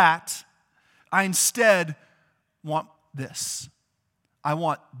part of that. I instead want this. I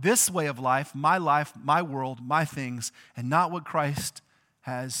want this way of life, my world, my things, and not what Christ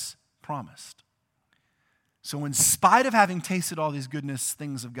has promised. So in spite of having tasted all these goodness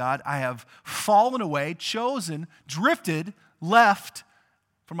things of God, I have fallen away, chosen, drifted, left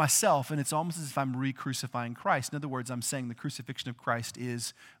for myself, and it's almost as if I'm re-crucifying Christ. In other words, I'm saying the crucifixion of Christ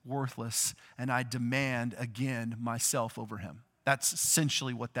is worthless, and I demand again myself over him. That's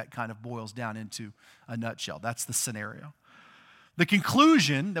essentially what that kind of boils down into a nutshell. That's the scenario. The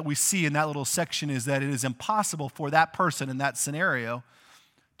conclusion that we see in that little section is that it is impossible for that person in that scenario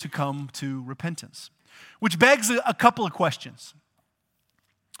to come to repentance, which begs a couple of questions.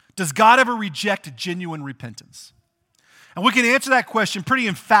 Does God ever reject genuine repentance? And we can answer that question pretty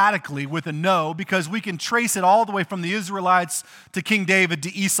emphatically with a no, because we can trace it all the way from the Israelites to King David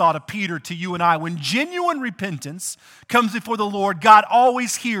to Esau to Peter to you and I. When genuine repentance comes before the Lord, God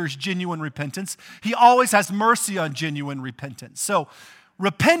always hears genuine repentance. He always has mercy on genuine repentance. So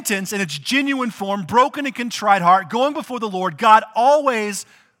repentance in its genuine form, broken and contrite heart, going before the Lord, God always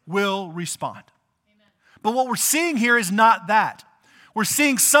will respond. Amen. But what we're seeing here is not that. We're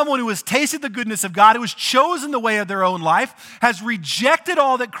seeing someone who has tasted the goodness of God, who has chosen the way of their own life, has rejected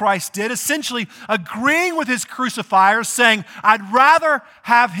all that Christ did, essentially agreeing with his crucifier, saying, I'd rather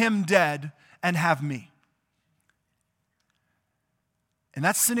have him dead and have me. In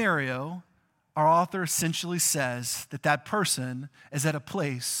that scenario, our author essentially says that that person is at a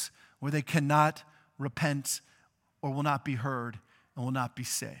place where they cannot repent or will not be heard and will not be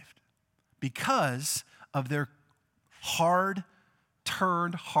saved because of their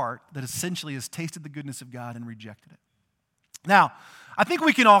hard-turned heart that essentially has tasted the goodness of God and rejected it. Now, I think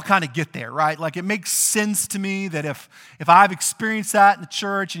we can all kind of get there, right? Like, it makes sense to me that if I've experienced that in the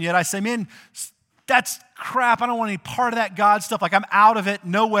church and yet I say, man, that's crap, I don't want any part of that God stuff, like I'm out of it,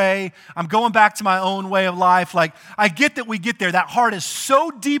 no way, I'm going back to my own way of life. Like, I get that we get there. That heart is so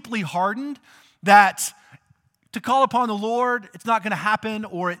deeply hardened that to call upon the Lord, it's not going to happen,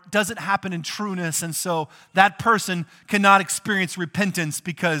 or it doesn't happen in trueness, and so that person cannot experience repentance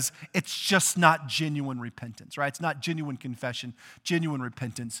because it's just not genuine repentance, right? It's not genuine confession, genuine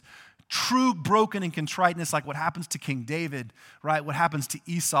repentance. True broken and contriteness, like what happens to King David, right? What happens to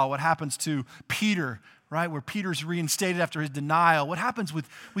Esau, what happens to Peter, right? Where Peter's reinstated after his denial. What happens with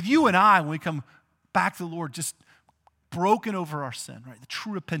you and I when we come back to the Lord, just broken over our sin, right? The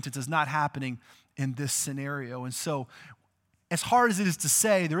true repentance is not happening in this scenario. And so, as hard as it is to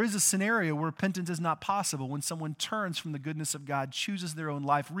say, there is a scenario where repentance is not possible when someone turns from the goodness of God, chooses their own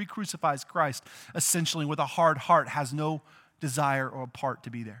life, re-crucifies Christ, essentially with a hard heart, has no desire or part to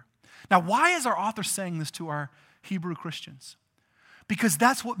be there. Now, why is our author saying this to our Hebrew Christians? Because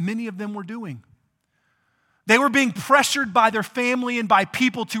that's what many of them were doing. They were being pressured by their family and by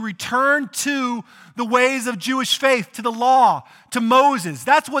people to return to the ways of Jewish faith, to the law, to Moses.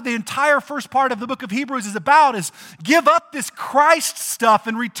 That's what the entire first part of the book of Hebrews is about, is give up this Christ stuff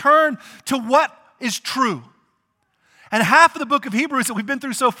and return to what is true. And half of the book of Hebrews that we've been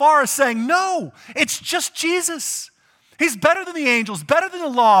through so far is saying, no, it's just Jesus. He's better than the angels, better than the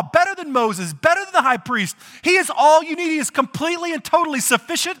law, better than Moses, better than the high priest. He is all you need. He is completely and totally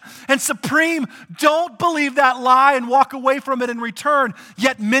sufficient and supreme. Don't believe that lie and walk away from it and return.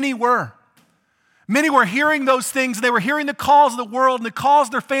 Yet many were. Many were hearing those things, and they were hearing the calls of the world and the calls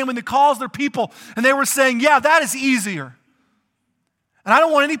of their family and the calls of their people, and they were saying, yeah, that is easier. And I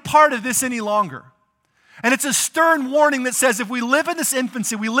don't want any part of this any longer. And it's a stern warning that says if we live in this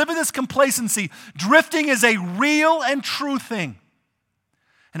infancy, we live in this complacency, drifting is a real and true thing.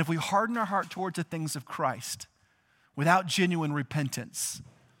 And if we harden our heart towards the things of Christ without genuine repentance,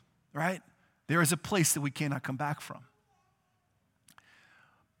 right, there is a place that we cannot come back from.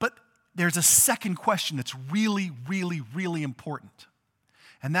 But there's a second question that's really, really, really important.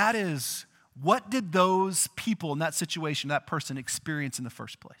 And that is, what did those people in that situation, that person, experience in the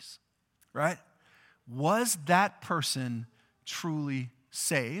first place, right? Was that person truly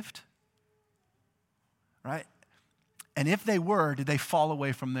saved? Right? And if they were, did they fall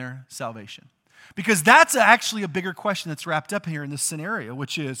away from their salvation? Because that's actually a bigger question that's wrapped up here in this scenario,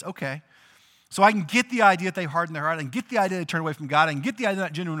 which is, okay, so I can get the idea that they hardened their heart, I can get the idea they turned away from God, I can get the idea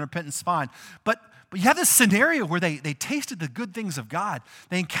that genuine repentance is fine. But you have this scenario where they tasted the good things of God.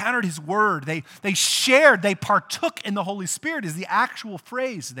 They encountered His Word. They shared, they partook in the Holy Spirit is the actual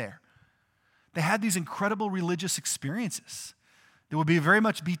phrase there. They had these incredible religious experiences that would very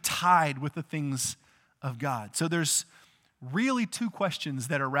much be tied with the things of God. So there's really two questions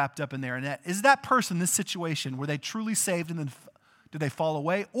that are wrapped up in there. And that is, that person, this situation, were they truly saved and then did they fall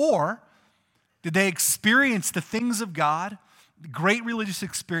away? Or did they experience the things of God, great religious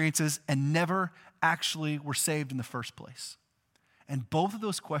experiences, and never actually were saved in the first place? And both of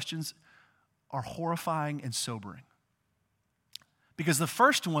those questions are horrifying and sobering. Because the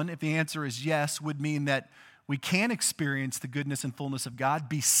first one, if the answer is yes, would mean that we can experience the goodness and fullness of God,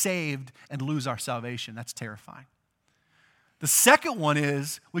 be saved, and lose our salvation. That's terrifying. The second one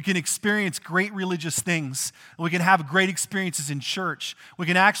is we can experience great religious things. We can have great experiences in church. We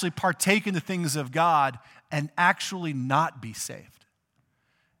can actually partake in the things of God and actually not be saved.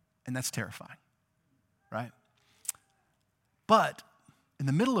 And that's terrifying, right? But in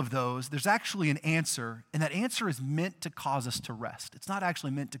the middle of those, there's actually an answer, and that answer is meant to cause us to rest. It's not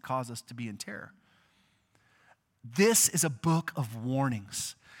actually meant to cause us to be in terror. This is a book of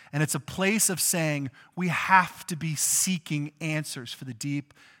warnings, and it's a place of saying we have to be seeking answers for the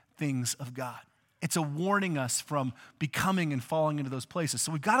deep things of God. It's a warning us from becoming and falling into those places.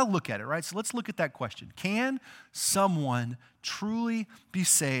 So we've got to look at it, right? So let's look at that question. Can someone truly be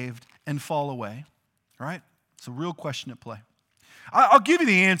saved and fall away, right? It's a real question at play. I'll give you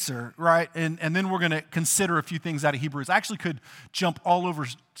the answer, right? And then we're going to consider a few things out of Hebrews. I actually could jump all over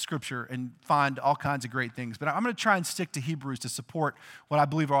Scripture and find all kinds of great things, but I'm going to try and stick to Hebrews to support what I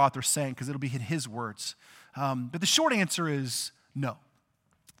believe our author's saying, because it'll be in his words. But the short answer is no.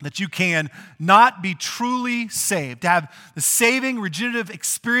 That you can not be truly saved, to have the saving, regenerative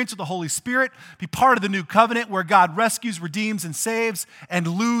experience of the Holy Spirit, be part of the new covenant where God rescues, redeems, and saves, and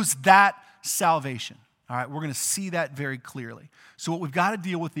lose that salvation. All right, we're going to see that very clearly. So what we've got to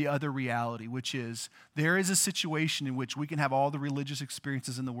deal with the other reality, which is there is a situation in which we can have all the religious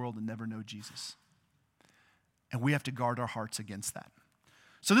experiences in the world and never know Jesus. And we have to guard our hearts against that.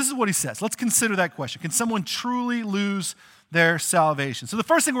 So this is what he says. Let's consider that question. Can someone truly lose their salvation? So the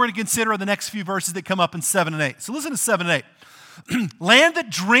first thing we're going to consider are the next few verses that come up in 7 and 8. So listen to 7 and 8. Land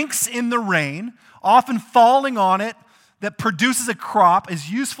that drinks in the rain, often falling on it, that produces a crop, is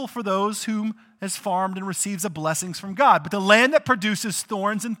useful for those whom has farmed and receives the blessings from God. But the land that produces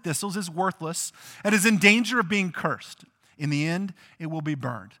thorns and thistles is worthless and is in danger of being cursed. In the end, it will be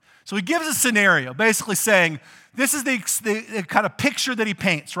burned. So he gives a scenario, basically saying, this is the kind of picture that he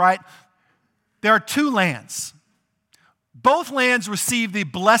paints, right? There are two lands. Both lands receive the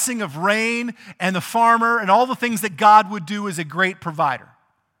blessing of rain and the farmer and all the things that God would do as a great provider.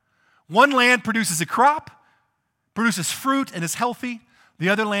 One land produces a crop, produces fruit, and is healthy. The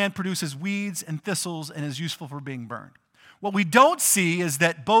other land produces weeds and thistles and is useful for being burned. What we don't see is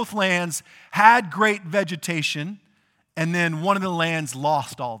that both lands had great vegetation, and then one of the lands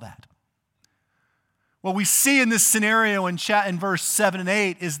lost all that. What we see in this scenario in verse 7 and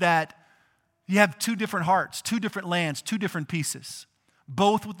 8 is that you have two different hearts, two different lands, two different pieces,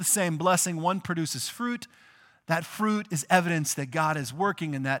 both with the same blessing. One produces fruit. That fruit is evidence that God is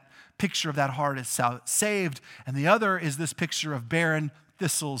working, and that picture of that heart is saved. And the other is this picture of barren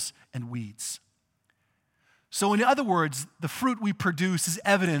thistles and weeds. So in other words, the fruit we produce is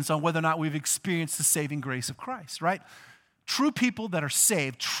evidence on whether or not we've experienced the saving grace of Christ, right? True people that are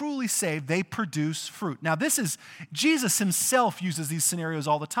saved, truly saved, they produce fruit. Now Jesus himself uses these scenarios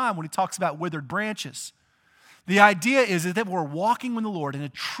all the time when he talks about withered branches. The idea is that we're walking with the Lord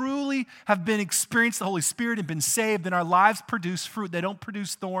and truly have been experienced the Holy Spirit and been saved, and our lives produce fruit. They don't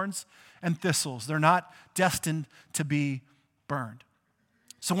produce thorns and thistles. They're not destined to be burned.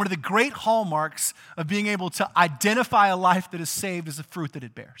 So one of the great hallmarks of being able to identify a life that is saved is the fruit that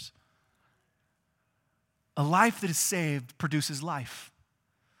it bears. A life that is saved produces life.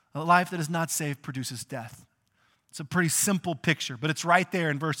 A life that is not saved produces death. It's a pretty simple picture, but it's right there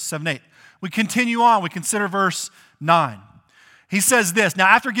in verse 7 and 8. We continue on. We consider verse 9. He says this. Now,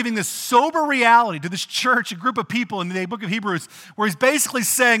 after giving this sober reality to this church, a group of people in the book of Hebrews, where he's basically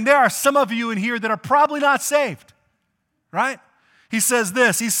saying, there are some of you in here that are probably not saved, right? He says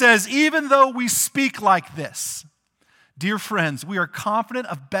this. He says, even though we speak like this, dear friends, we are confident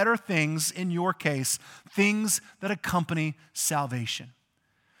of better things in your case, things that accompany salvation.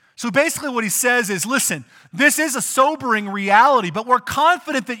 So basically what he says is, listen, this is a sobering reality, but we're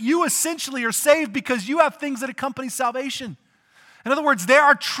confident that you essentially are saved because you have things that accompany salvation. In other words, there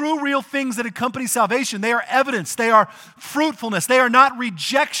are true, real things that accompany salvation. They are evidence. They are fruitfulness. They are not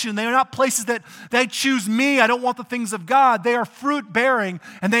rejection. They are not places that they choose me. I don't want the things of God. They are fruit-bearing,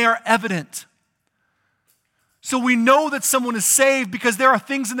 and they are evident. So we know that someone is saved because there are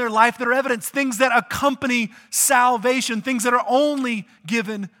things in their life that are evidence, things that accompany salvation, things that are only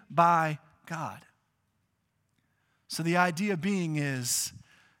given by God. So the idea being is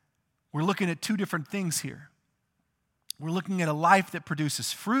we're looking at two different things here. We're looking at a life that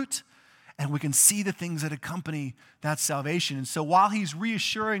produces fruit, and we can see the things that accompany that salvation. And so while he's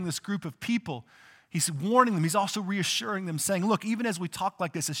reassuring this group of people, he's warning them, he's also reassuring them, saying, look, even as we talk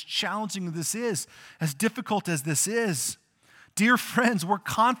like this, as challenging as this is, as difficult as this is, dear friends, we're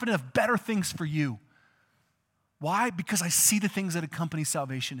confident of better things for you. Why? Because I see the things that accompany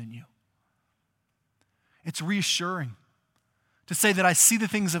salvation in you. It's reassuring to say that I see the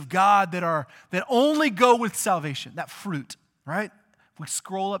things of God that only go with salvation, that fruit. right? If we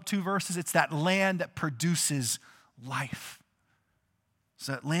scroll up 2 verses, it's that land that produces life. It's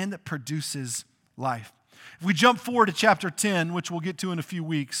that land that produces life. If we jump forward to chapter 10, which we'll get to in a few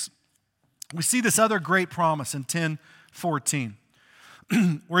weeks, we see this other great promise in 10:14,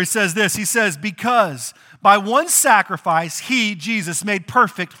 where he says this. He says, because by one sacrifice, he, Jesus, made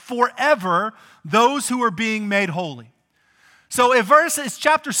perfect forever those who are being made holy. So if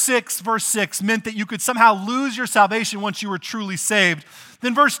chapter 6, verse 6 meant that you could somehow lose your salvation once you were truly saved,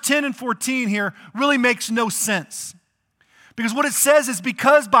 then verse 10 and 14 here really makes no sense. Because what it says is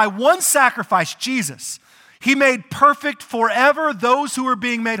because by one sacrifice, Jesus, he made perfect forever those who are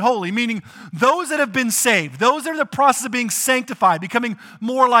being made holy, meaning those that have been saved, those that are in the process of being sanctified, becoming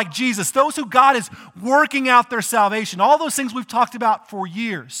more like Jesus, those who God is working out their salvation, all those things we've talked about for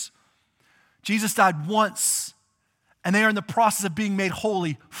years. Jesus died once, and they are in the process of being made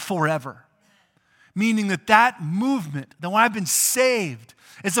holy forever. Meaning that movement, that when I've been saved,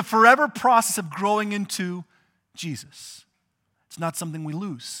 is a forever process of growing into Jesus. It's not something we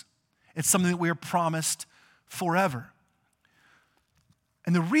lose. It's something that we are promised forever.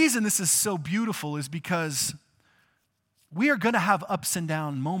 And the reason this is so beautiful is because we are going to have ups and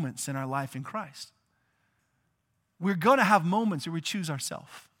down moments in our life in Christ. We're going to have moments where we choose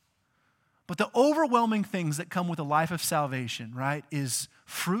ourselves. But the overwhelming things that come with a life of salvation, right, is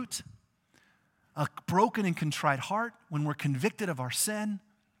fruit, a broken and contrite heart when we're convicted of our sin,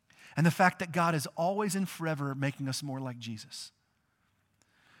 and the fact that God is always and forever making us more like Jesus.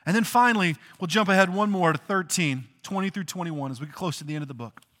 And then finally, we'll jump ahead one more to 13, 20 through 21 as we get close to the end of the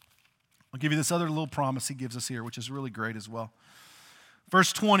book. I'll give you this other little promise he gives us here, which is really great as well.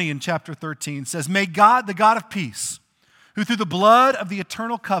 Verse 20 in chapter 13 says, may God, the God of peace, who through the blood of the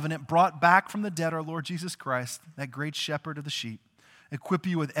eternal covenant brought back from the dead our Lord Jesus Christ, that great shepherd of the sheep, equip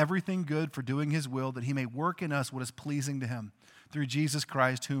you with everything good for doing his will, that he may work in us what is pleasing to him, through Jesus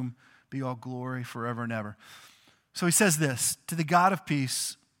Christ, whom be all glory forever and ever. So he says this, to the God of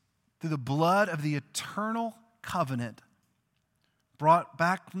peace, through the blood of the eternal covenant, brought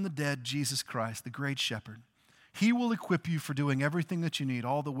back from the dead Jesus Christ, the great shepherd. He will equip you for doing everything that you need,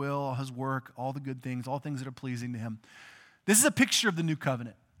 all the will, all his work, all the good things, all things that are pleasing to him. This is a picture of the new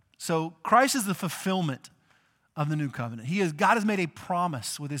covenant. So Christ is the fulfillment of the new covenant. God has made a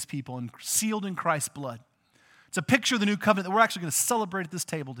promise with his people and sealed in Christ's blood. It's a picture of the new covenant that we're actually going to celebrate at this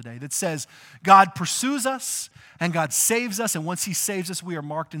table today that says God pursues us and God saves us, and once he saves us, we are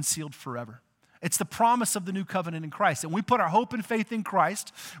marked and sealed forever. It's the promise of the new covenant in Christ. And we put our hope and faith in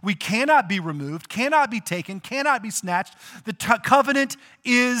Christ. We cannot be removed, cannot be taken, cannot be snatched. The covenant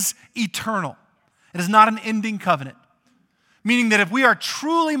is eternal. It is not an ending covenant. Meaning that if we are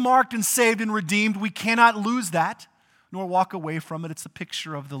truly marked and saved and redeemed, we cannot lose that, nor walk away from it. It's a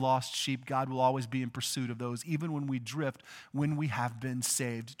picture of the lost sheep. God will always be in pursuit of those, even when we drift, when we have been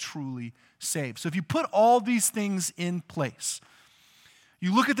saved, truly saved. So if you put all these things in place,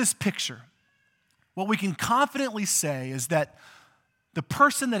 you look at this picture, what we can confidently say is that the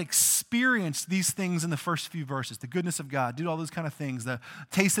person that experienced these things in the first few verses, the goodness of God, did all those kind of things,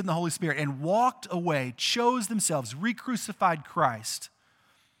 tasted in the Holy Spirit, and walked away, chose themselves, re-crucified Christ,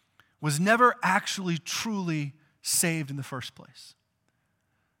 was never actually truly saved in the first place.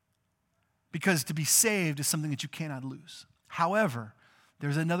 Because to be saved is something that you cannot lose. However,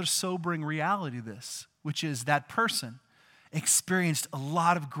 there's another sobering reality to this, which is that person experienced a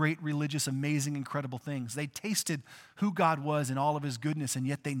lot of great religious, amazing, incredible things. They tasted who God was and all of his goodness, and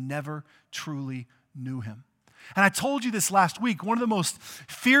yet they never truly knew him. And I told you this last week, one of the most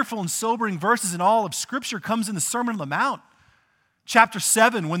fearful and sobering verses in all of Scripture comes in the Sermon on the Mount. Chapter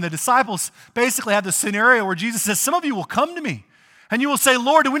 7, when the disciples basically have the scenario where Jesus says, some of you will come to me and you will say,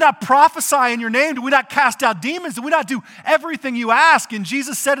 Lord, did we not prophesy in your name? Did we not cast out demons? Did we not do everything you ask? And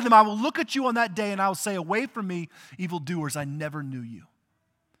Jesus said to them, I will look at you on that day and I will say, away from me, evildoers, I never knew you.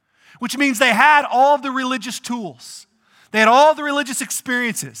 Which means they had all of the religious tools. They had all the religious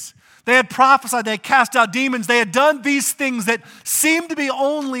experiences. They had prophesied, they had cast out demons. They had done these things that seemed to be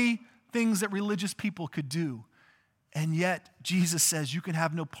only things that religious people could do. And yet, Jesus says, you can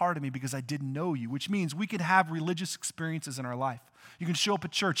have no part of me because I didn't know you, which means we can have religious experiences in our life. You can show up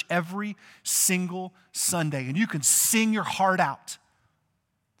at church every single Sunday and you can sing your heart out.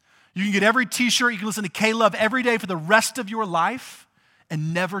 You can get every t-shirt, you can listen to K-Love every day for the rest of your life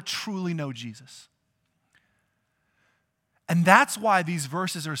and never truly know Jesus. And that's why these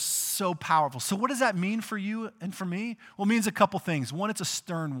verses are so powerful. So what does that mean for you and for me? Well, it means a couple things. One, it's a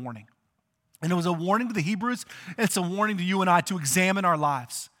stern warning. And it was a warning to the Hebrews, and it's a warning to you and I to examine our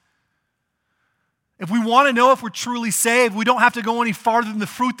lives. If we want to know if we're truly saved, we don't have to go any farther than the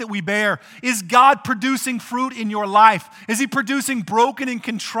fruit that we bear. Is God producing fruit in your life? Is He producing broken and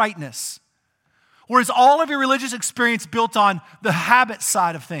contriteness? Or is all of your religious experience built on the habit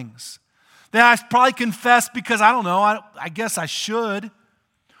side of things? That I probably confess because I don't know, I guess I should.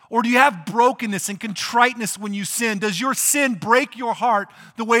 Or do you have brokenness and contriteness when you sin? Does your sin break your heart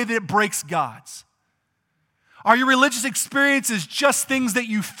the way that it breaks God's? Are your religious experiences just things that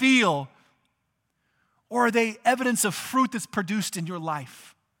you feel? Or are they evidence of fruit that's produced in your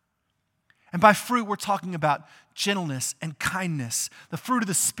life? And by fruit, we're talking about gentleness and kindness, the fruit of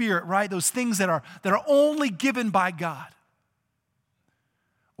the Spirit, right? Those things that are only given by God.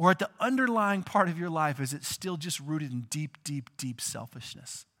 Or at the underlying part of your life, is it still just rooted in deep, deep, deep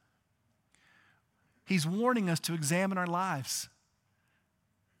selfishness? He's warning us to examine our lives.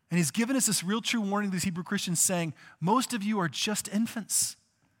 And He's given us this real true warning to these Hebrew Christians saying, most of you are just infants.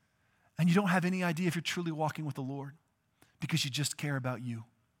 And you don't have any idea if you're truly walking with the Lord because you just care about you.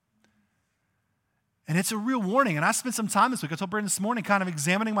 And it's a real warning. And I spent some time this week, I told Brandon this morning, kind of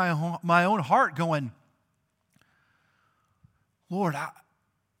examining my own heart going, Lord,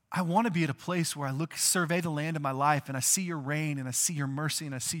 I want to be at a place where I survey the land of my life and I see your reign and I see your mercy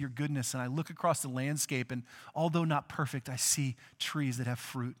and I see your goodness and I look across the landscape and although not perfect, I see trees that have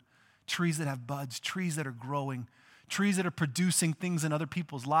fruit, trees that have buds, trees that are growing, trees that are producing things in other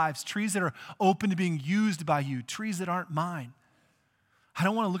people's lives, trees that are open to being used by you, trees that aren't mine. I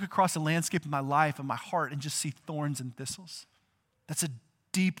don't want to look across the landscape of my life and my heart and just see thorns and thistles. That's a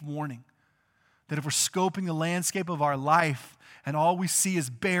deep warning that if we're scoping the landscape of our life and all we see is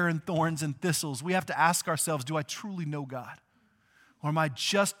barren thorns and thistles, we have to ask ourselves, do I truly know God? Or am I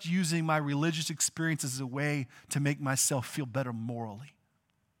just using my religious experiences as a way to make myself feel better morally?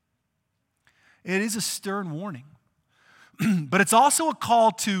 It is a stern warning. But it's also a call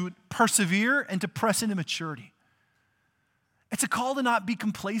to persevere and to press into maturity. It's a call to not be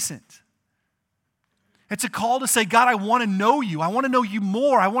complacent. It's a call to say, God, I want to know you. I want to know you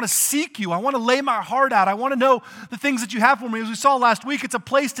more. I want to seek you. I want to lay my heart out. I want to know the things that you have for me. As we saw last week, it's a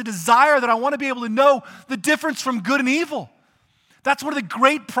place to desire that I want to be able to know the difference from good and evil. That's one of the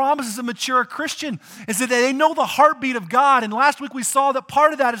great promises of a mature Christian, is that they know the heartbeat of God. And last week we saw that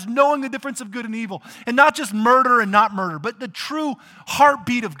part of that is knowing the difference of good and evil. And not just murder and not murder, but the true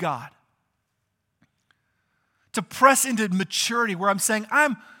heartbeat of God. To press into maturity where I'm saying,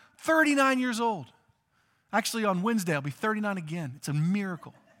 I'm 39 years old. Actually, on Wednesday, I'll be 39 again. It's a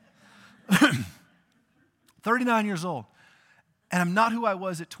miracle. 39 years old. And I'm not who I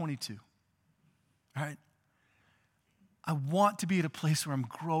was at 22. All right? I want to be at a place where I'm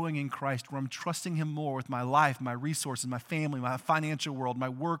growing in Christ, where I'm trusting Him more with my life, my resources, my family, my financial world, my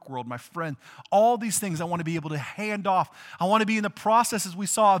work world, my friend. All these things I want to be able to hand off. I want to be in the process, as we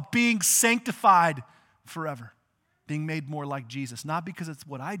saw, of being sanctified forever, being made more like Jesus. Not because it's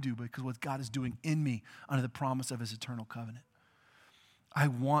what I do, but because what God is doing in me under the promise of His eternal covenant. I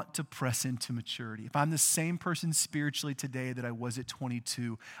want to press into maturity. If I'm the same person spiritually today that I was at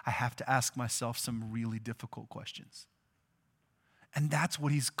 22, I have to ask myself some really difficult questions. And that's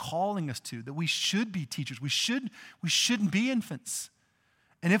what He's calling us to, that we should be teachers. We shouldn't be infants.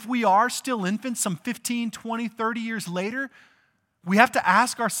 And if we are still infants some 15, 20, 30 years later, we have to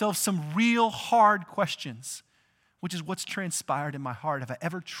ask ourselves some real hard questions, which is what's transpired in my heart. Have I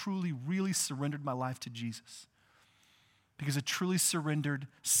ever truly, really surrendered my life to Jesus? Because a truly surrendered,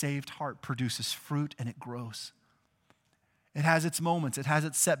 saved heart produces fruit and it grows. It has its moments, it has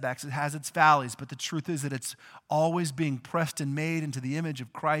its setbacks, it has its valleys, but the truth is that it's always being pressed and made into the image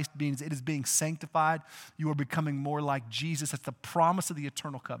of Christ. It is being sanctified. You are becoming more like Jesus. That's the promise of the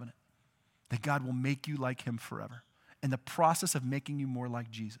eternal covenant, that God will make you like Him forever. In the process of making you more like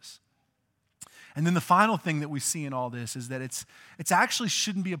Jesus. And then the final thing that we see in all this is that it's actually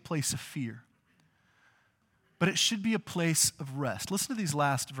shouldn't be a place of fear, but it should be a place of rest. Listen to these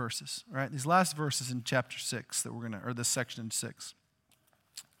last verses, right? These last verses in chapter 6 or this section in 6,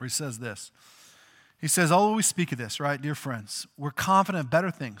 where he says this. He says, although we speak of this, right, dear friends, we're confident of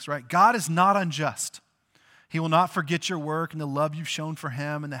better things, right? God is not unjust. He will not forget your work and the love you've shown for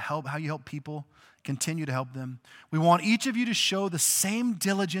Him and how you help people, continue to help them. We want each of you to show the same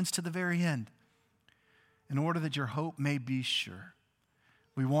diligence to the very end, in order that your hope may be sure.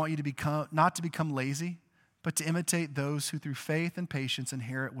 We want you to not to become lazy, but to imitate those who through faith and patience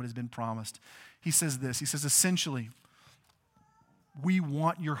inherit what has been promised. He says this, he says, essentially, we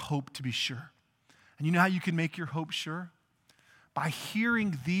want your hope to be sure. And you know how you can make your hope sure? By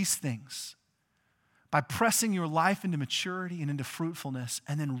hearing these things, by pressing your life into maturity and into fruitfulness,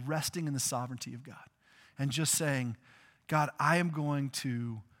 and then resting in the sovereignty of God. And just saying, God, I am going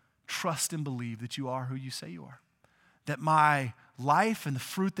to trust and believe that you are who you say you are. That my life and the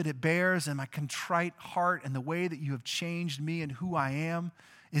fruit that it bears and my contrite heart and the way that you have changed me and who I am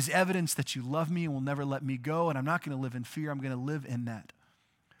is evidence that you love me and will never let me go, and I'm not going to live in fear. I'm going to live in that.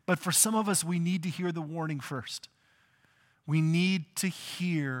 But for some of us, we need to hear the warning first. We need to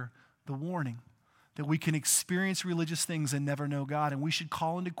hear the warning that we can experience religious things and never know God, and we should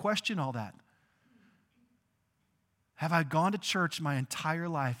call into question all that. Have I gone to church my entire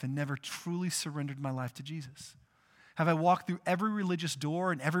life and never truly surrendered my life to Jesus? Have I walked through every religious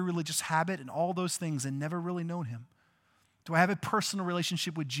door and every religious habit and all those things and never really known him? Do I have a personal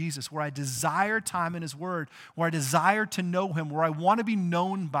relationship with Jesus where I desire time in his word, where I desire to know him, where I want to be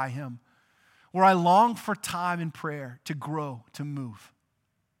known by him, where I long for time in prayer to grow, to move?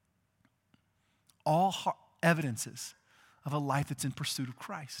 All evidences of a life that's in pursuit of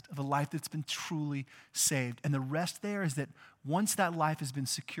Christ, of a life that's been truly saved. And the rest there is that once that life has been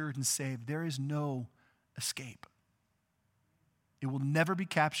secured and saved, there is no escape. It will never be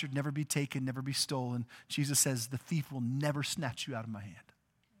captured, never be taken, never be stolen. Jesus says, the thief will never snatch you out of my hand.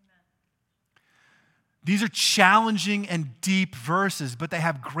 Amen. These are challenging and deep verses, but they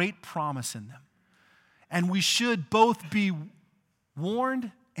have great promise in them. And we should both be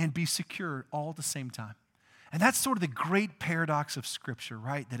warned and be secured all at the same time. And that's sort of the great paradox of Scripture,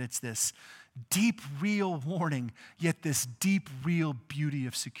 right? That it's this deep, real warning, yet this deep, real beauty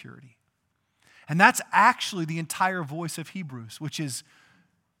of security. And that's actually the entire voice of Hebrews, which is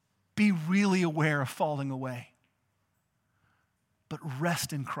be really aware of falling away. But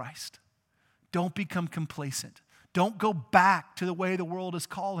rest in Christ. Don't become complacent. Don't go back to the way the world is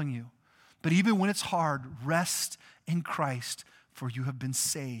calling you. But even when it's hard, rest in Christ, for you have been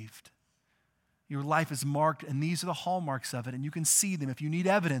saved. Your life is marked, and these are the hallmarks of it, and you can see them. If you need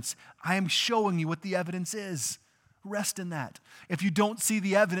evidence, I am showing you what the evidence is. Rest in that. If you don't see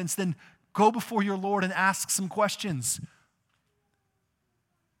the evidence, then go before your Lord and ask some questions.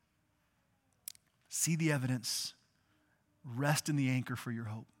 See the evidence. Rest in the anchor for your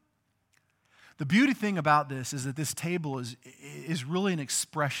hope. The beauty thing about this is that this table is really an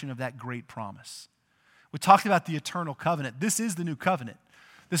expression of that great promise. We talked about the eternal covenant. This is the new covenant.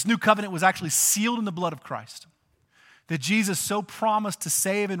 This new covenant was actually sealed in the blood of Christ. That Jesus so promised to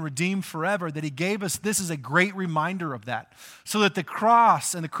save and redeem forever that he gave us this as a great reminder of that. So that the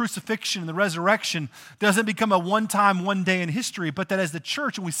cross and the crucifixion and the resurrection doesn't become a one-time, one day in history, but that as the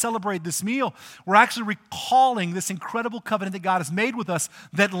church, when we celebrate this meal, we're actually recalling this incredible covenant that God has made with us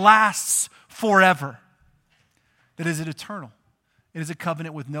that lasts forever. That is eternal. It is a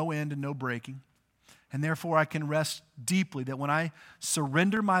covenant with no end and no breaking. And therefore I can rest deeply that when I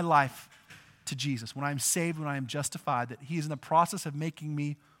surrender my life to Jesus, when I'm saved, when I am justified, that he is in the process of making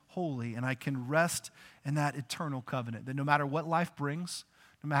me holy, and I can rest in that eternal covenant, that no matter what life brings,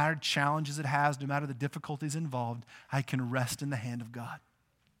 no matter the challenges it has, no matter the difficulties involved, I can rest in the hand of God.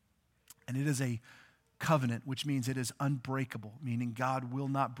 And it is a covenant, which means it is unbreakable, meaning God will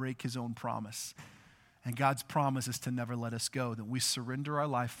not break his own promise. And God's promise is to never let us go, that we surrender our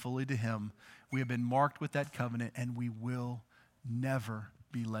life fully to him. We have been marked with that covenant, and we will never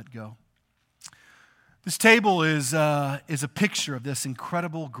be let go. This table is a picture of this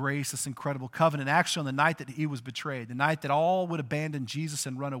incredible grace, this incredible covenant. Actually, on the night that he was betrayed, the night that all would abandon Jesus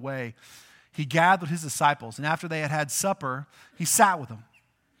and run away, he gathered his disciples, and after they had had supper, he sat with them.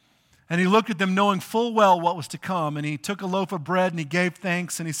 And he looked at them knowing full well what was to come, and he took a loaf of bread and he gave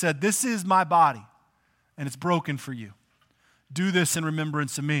thanks, and he said, "This is my body, and it's broken for you. Do this in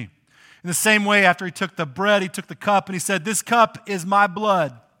remembrance of me." In the same way, after he took the bread, he took the cup, and he said, "This cup is my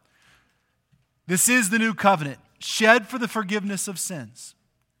blood. This is the new covenant, shed for the forgiveness of sins."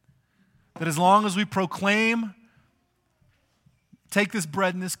 That as long as we take this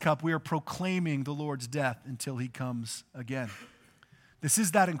bread and this cup, we are proclaiming the Lord's death until he comes again. This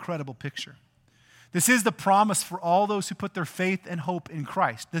is that incredible picture. This is the promise for all those who put their faith and hope in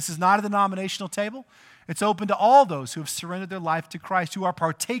Christ. This is not a denominational table. It's open to all those who have surrendered their life to Christ, who are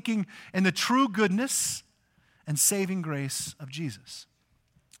partaking in the true goodness and saving grace of Jesus.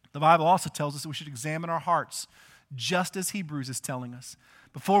 The Bible also tells us that we should examine our hearts, just as Hebrews is telling us.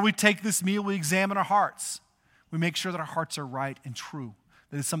 Before we take this meal, we examine our hearts. We make sure that our hearts are right and true.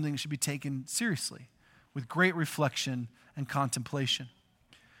 That it's something that should be taken seriously, with great reflection and contemplation.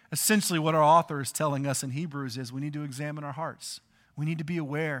 Essentially, what our author is telling us in Hebrews is we need to examine our hearts. We need to be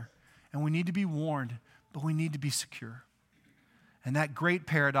aware, and we need to be warned, but we need to be secure. And that great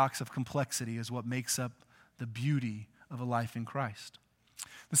paradox of complexity is what makes up the beauty of a life in Christ.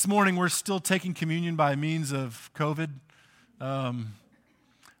 This morning, we're still taking communion by means of COVID.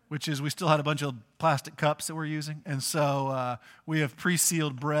 which is we still had a bunch of plastic cups that we're using. And so we have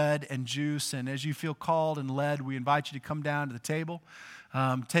pre-sealed bread and juice. And as you feel called and led, we invite you to come down to the table.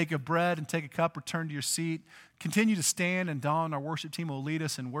 Take a bread and take a cup, return to your seat. Continue to stand, and Dawn, our worship team, will lead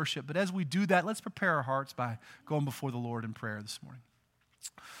us in worship. But as we do that, let's prepare our hearts by going before the Lord in prayer this morning.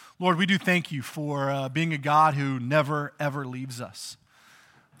 Lord, we do thank you for being a God who never, ever leaves us.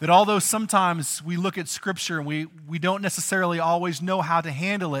 That although sometimes we look at Scripture and we don't necessarily always know how to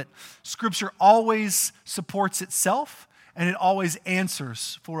handle it, Scripture always supports itself, and it always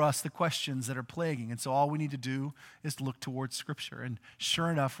answers for us the questions that are plaguing. And so all we need to do is look towards Scripture. And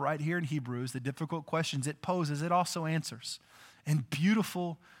sure enough, right here in Hebrews, the difficult questions it poses, it also answers. And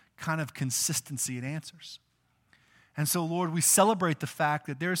beautiful kind of consistency it answers. And so, Lord, we celebrate the fact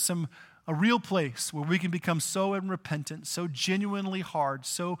that there's a real place where we can become so unrepentant, so genuinely hard,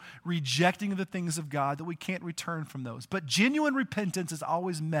 so rejecting of the things of God that we can't return from those. But genuine repentance is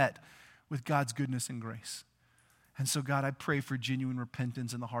always met with God's goodness and grace. And so, God, I pray for genuine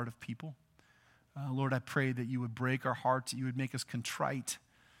repentance in the heart of people. Lord, I pray that you would break our hearts, that you would make us contrite,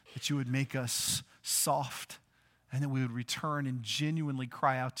 that you would make us soft, and that we would return and genuinely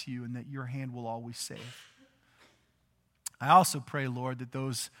cry out to you, and that your hand will always save. I also pray, Lord, that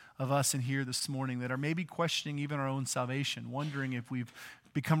those of us in here this morning that are maybe questioning even our own salvation, wondering if we've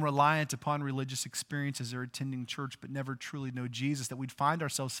become reliant upon religious experiences or attending church but never truly know Jesus, that we'd find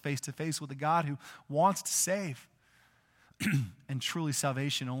ourselves face to face with a God who wants to save. And truly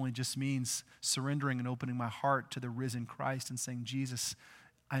salvation only just means surrendering and opening my heart to the risen Christ and saying, Jesus,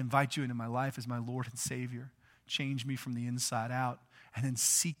 I invite you into my life as my Lord and Savior. Change me from the inside out. And then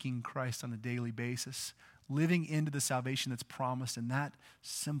seeking Christ on a daily basis, living into the salvation that's promised in that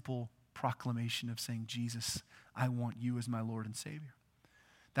simple proclamation of saying, Jesus, I want you as my Lord and Savior.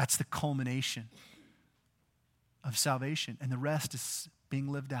 That's the culmination of salvation. And the rest is being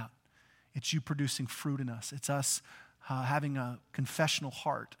lived out. It's you producing fruit in us. It's us having a confessional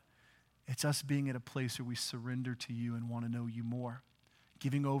heart. It's us being at a place where we surrender to you and want to know you more.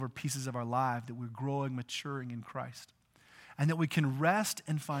 Giving over pieces of our life, that we're growing, maturing in Christ. And that we can rest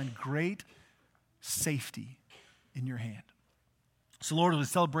and find great safety in your hand. So Lord, as we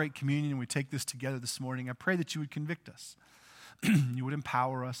celebrate communion and we take this together this morning, I pray that you would convict us. You would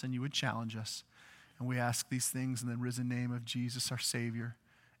empower us and you would challenge us. And we ask these things in the risen name of Jesus, our Savior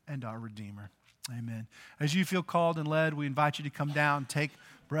and our Redeemer. Amen. As you feel called and led, we invite you to come down, take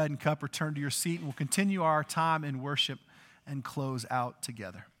bread and cup, return to your seat, and we'll continue our time in worship and close out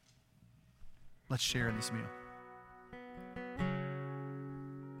together. Let's share in this meal.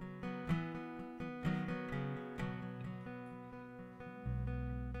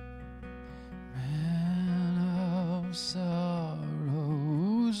 Man of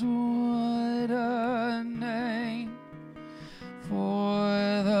sorrows, what a name for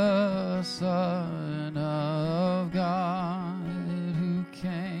the Son of God who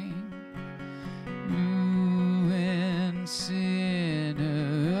came, ruined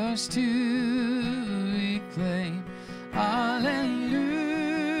sinners to reclaim. Hallelujah,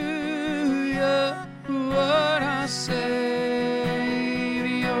 what a Savior,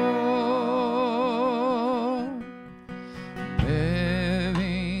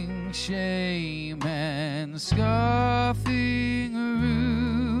 bearing shame and scoffing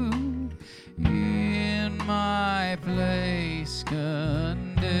rude, in my place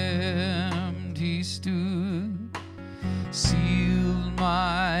condemned he stood, sealed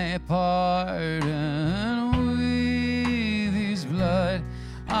my pardon with his blood.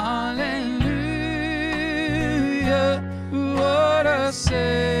 Hallelujah, what a Savior.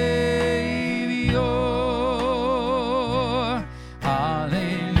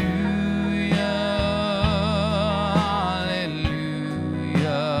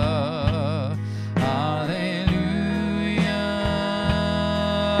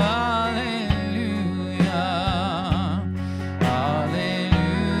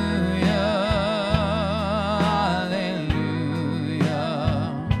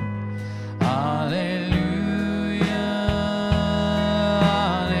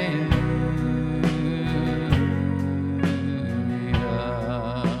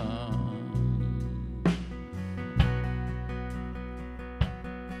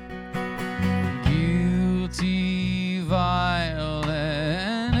 Guilty, vile,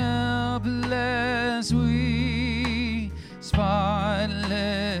 and helpless we,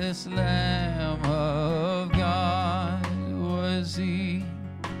 spotless Lamb of God was he,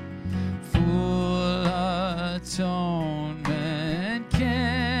 full atonement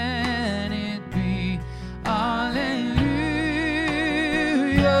can it be. Hallelujah,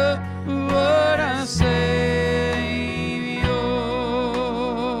 what a Savior.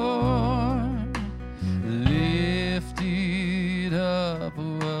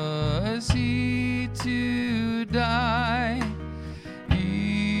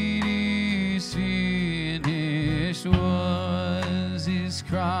 anguish was his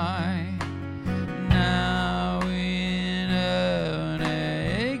cry. Now in heaven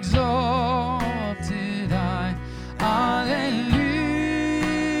exalted high. Hallelujah,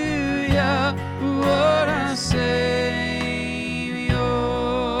 what a Savior.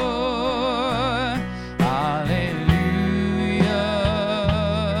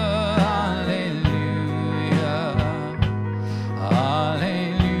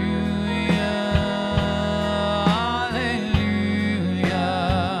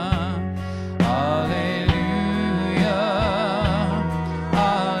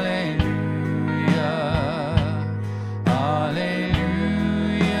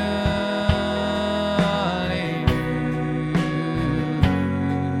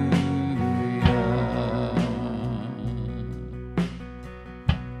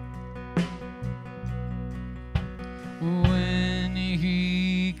 When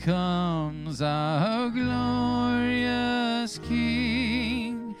he comes, our glorious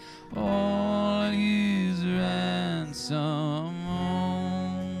King, all his ransom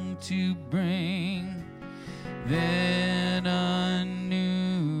home to bring, then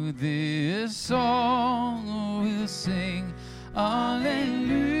anew this song we'll sing.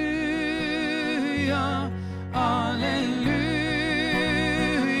 Alleluia, alleluia.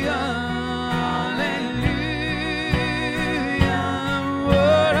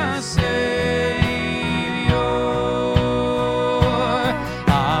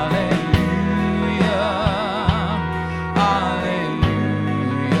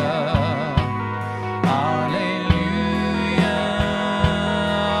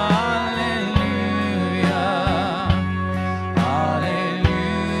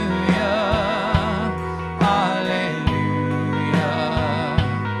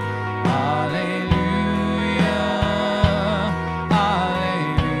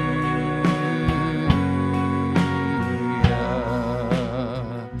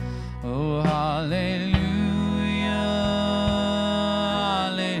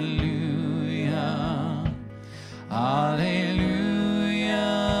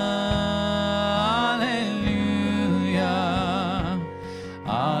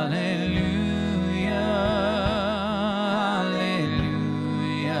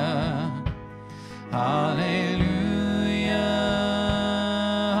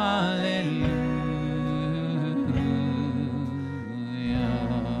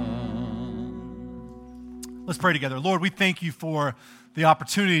 Let's pray together. Lord, we thank you for the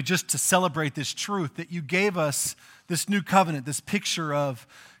opportunity just to celebrate this truth that you gave us, this new covenant, this picture of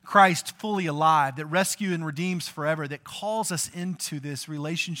Christ fully alive, that rescues and redeems forever, that calls us into this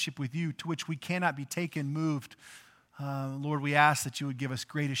relationship with you to which we cannot be taken, moved. Lord, we ask that you would give us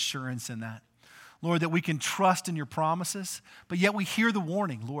great assurance in that. Lord, that we can trust in your promises, but yet we hear the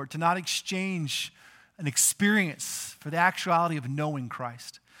warning, Lord, to not exchange an experience for the actuality of knowing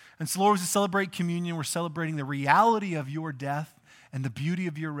Christ. And so, Lord, as we celebrate communion, we're celebrating the reality of your death and the beauty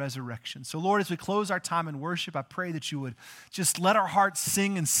of your resurrection. So, Lord, as we close our time in worship, I pray that you would just let our hearts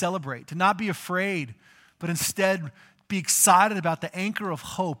sing and celebrate, to not be afraid, but instead be excited about the anchor of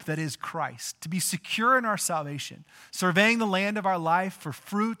hope that is Christ, to be secure in our salvation, surveying the land of our life for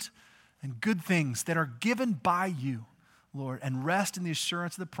fruit and good things that are given by you, Lord, and rest in the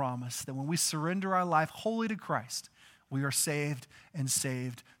assurance of the promise that when we surrender our life wholly to Christ, we are saved and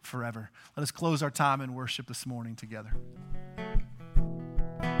saved forever. Let us close our time in worship this morning together.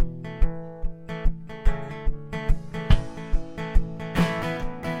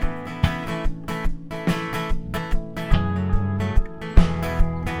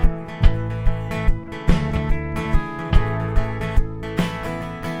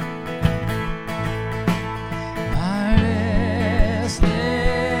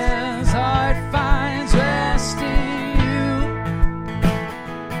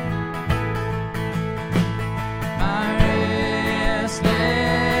 My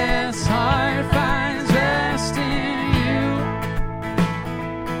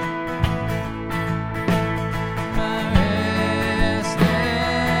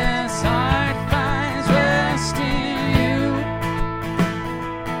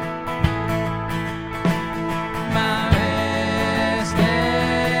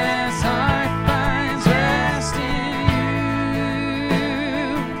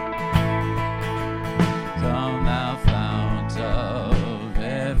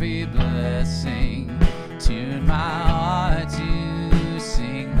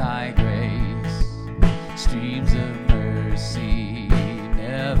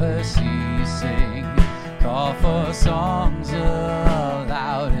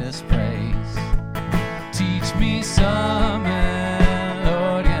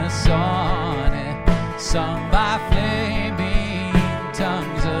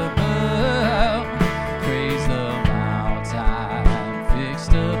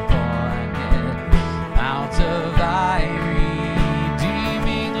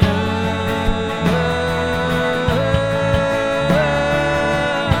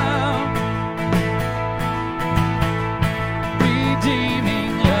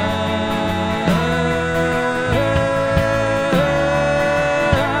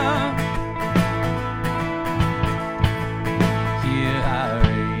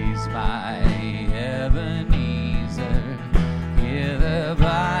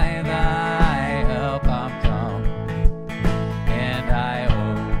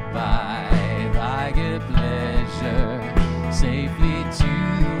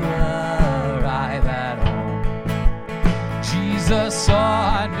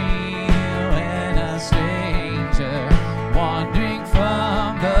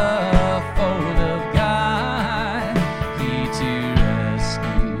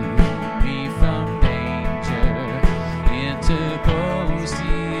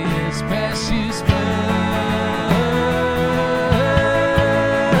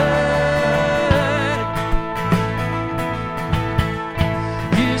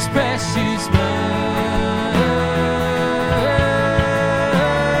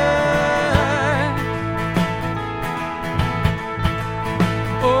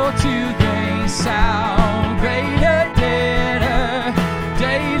to grace, how great a debtor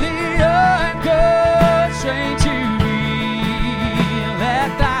daily ungoes straight to me. Let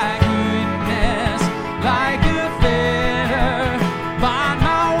thy goodness, like a fetter, bind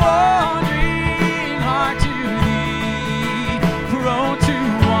my wandering heart to thee. Prone to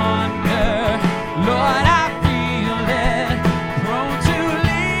wander, Lord, I feel it. Prone to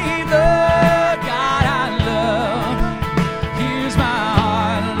leave the God I love. Here's my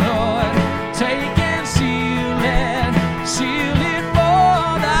heart, Lord, take and seal it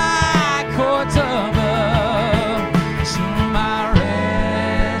for thy courts above. So my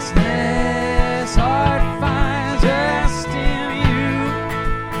restless heart finds rest in you.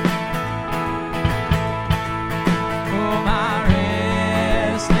 Oh, my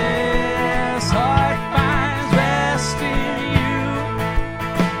restless heart finds rest in you.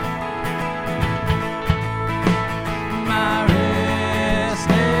 My restless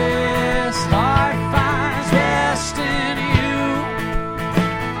heart finds rest in you.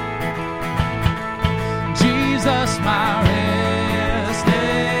 Jesus, my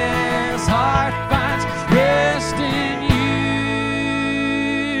restless heart finds rest in you.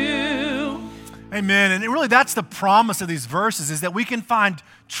 Amen. And really, that's the promise of these verses, is that we can find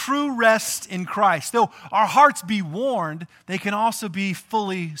true rest in Christ. Though our hearts be warned, they can also be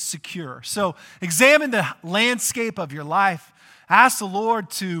fully secure. So examine the landscape of your life. Ask the Lord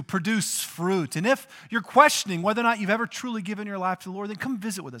to produce fruit. And if you're questioning whether or not you've ever truly given your life to the Lord, then come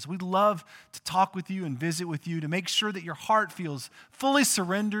visit with us. We'd love to talk with you and visit with you to make sure that your heart feels fully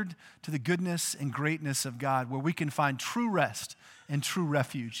surrendered to the goodness and greatness of God, where we can find true rest and true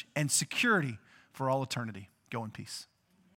refuge and security for all eternity. Go in peace.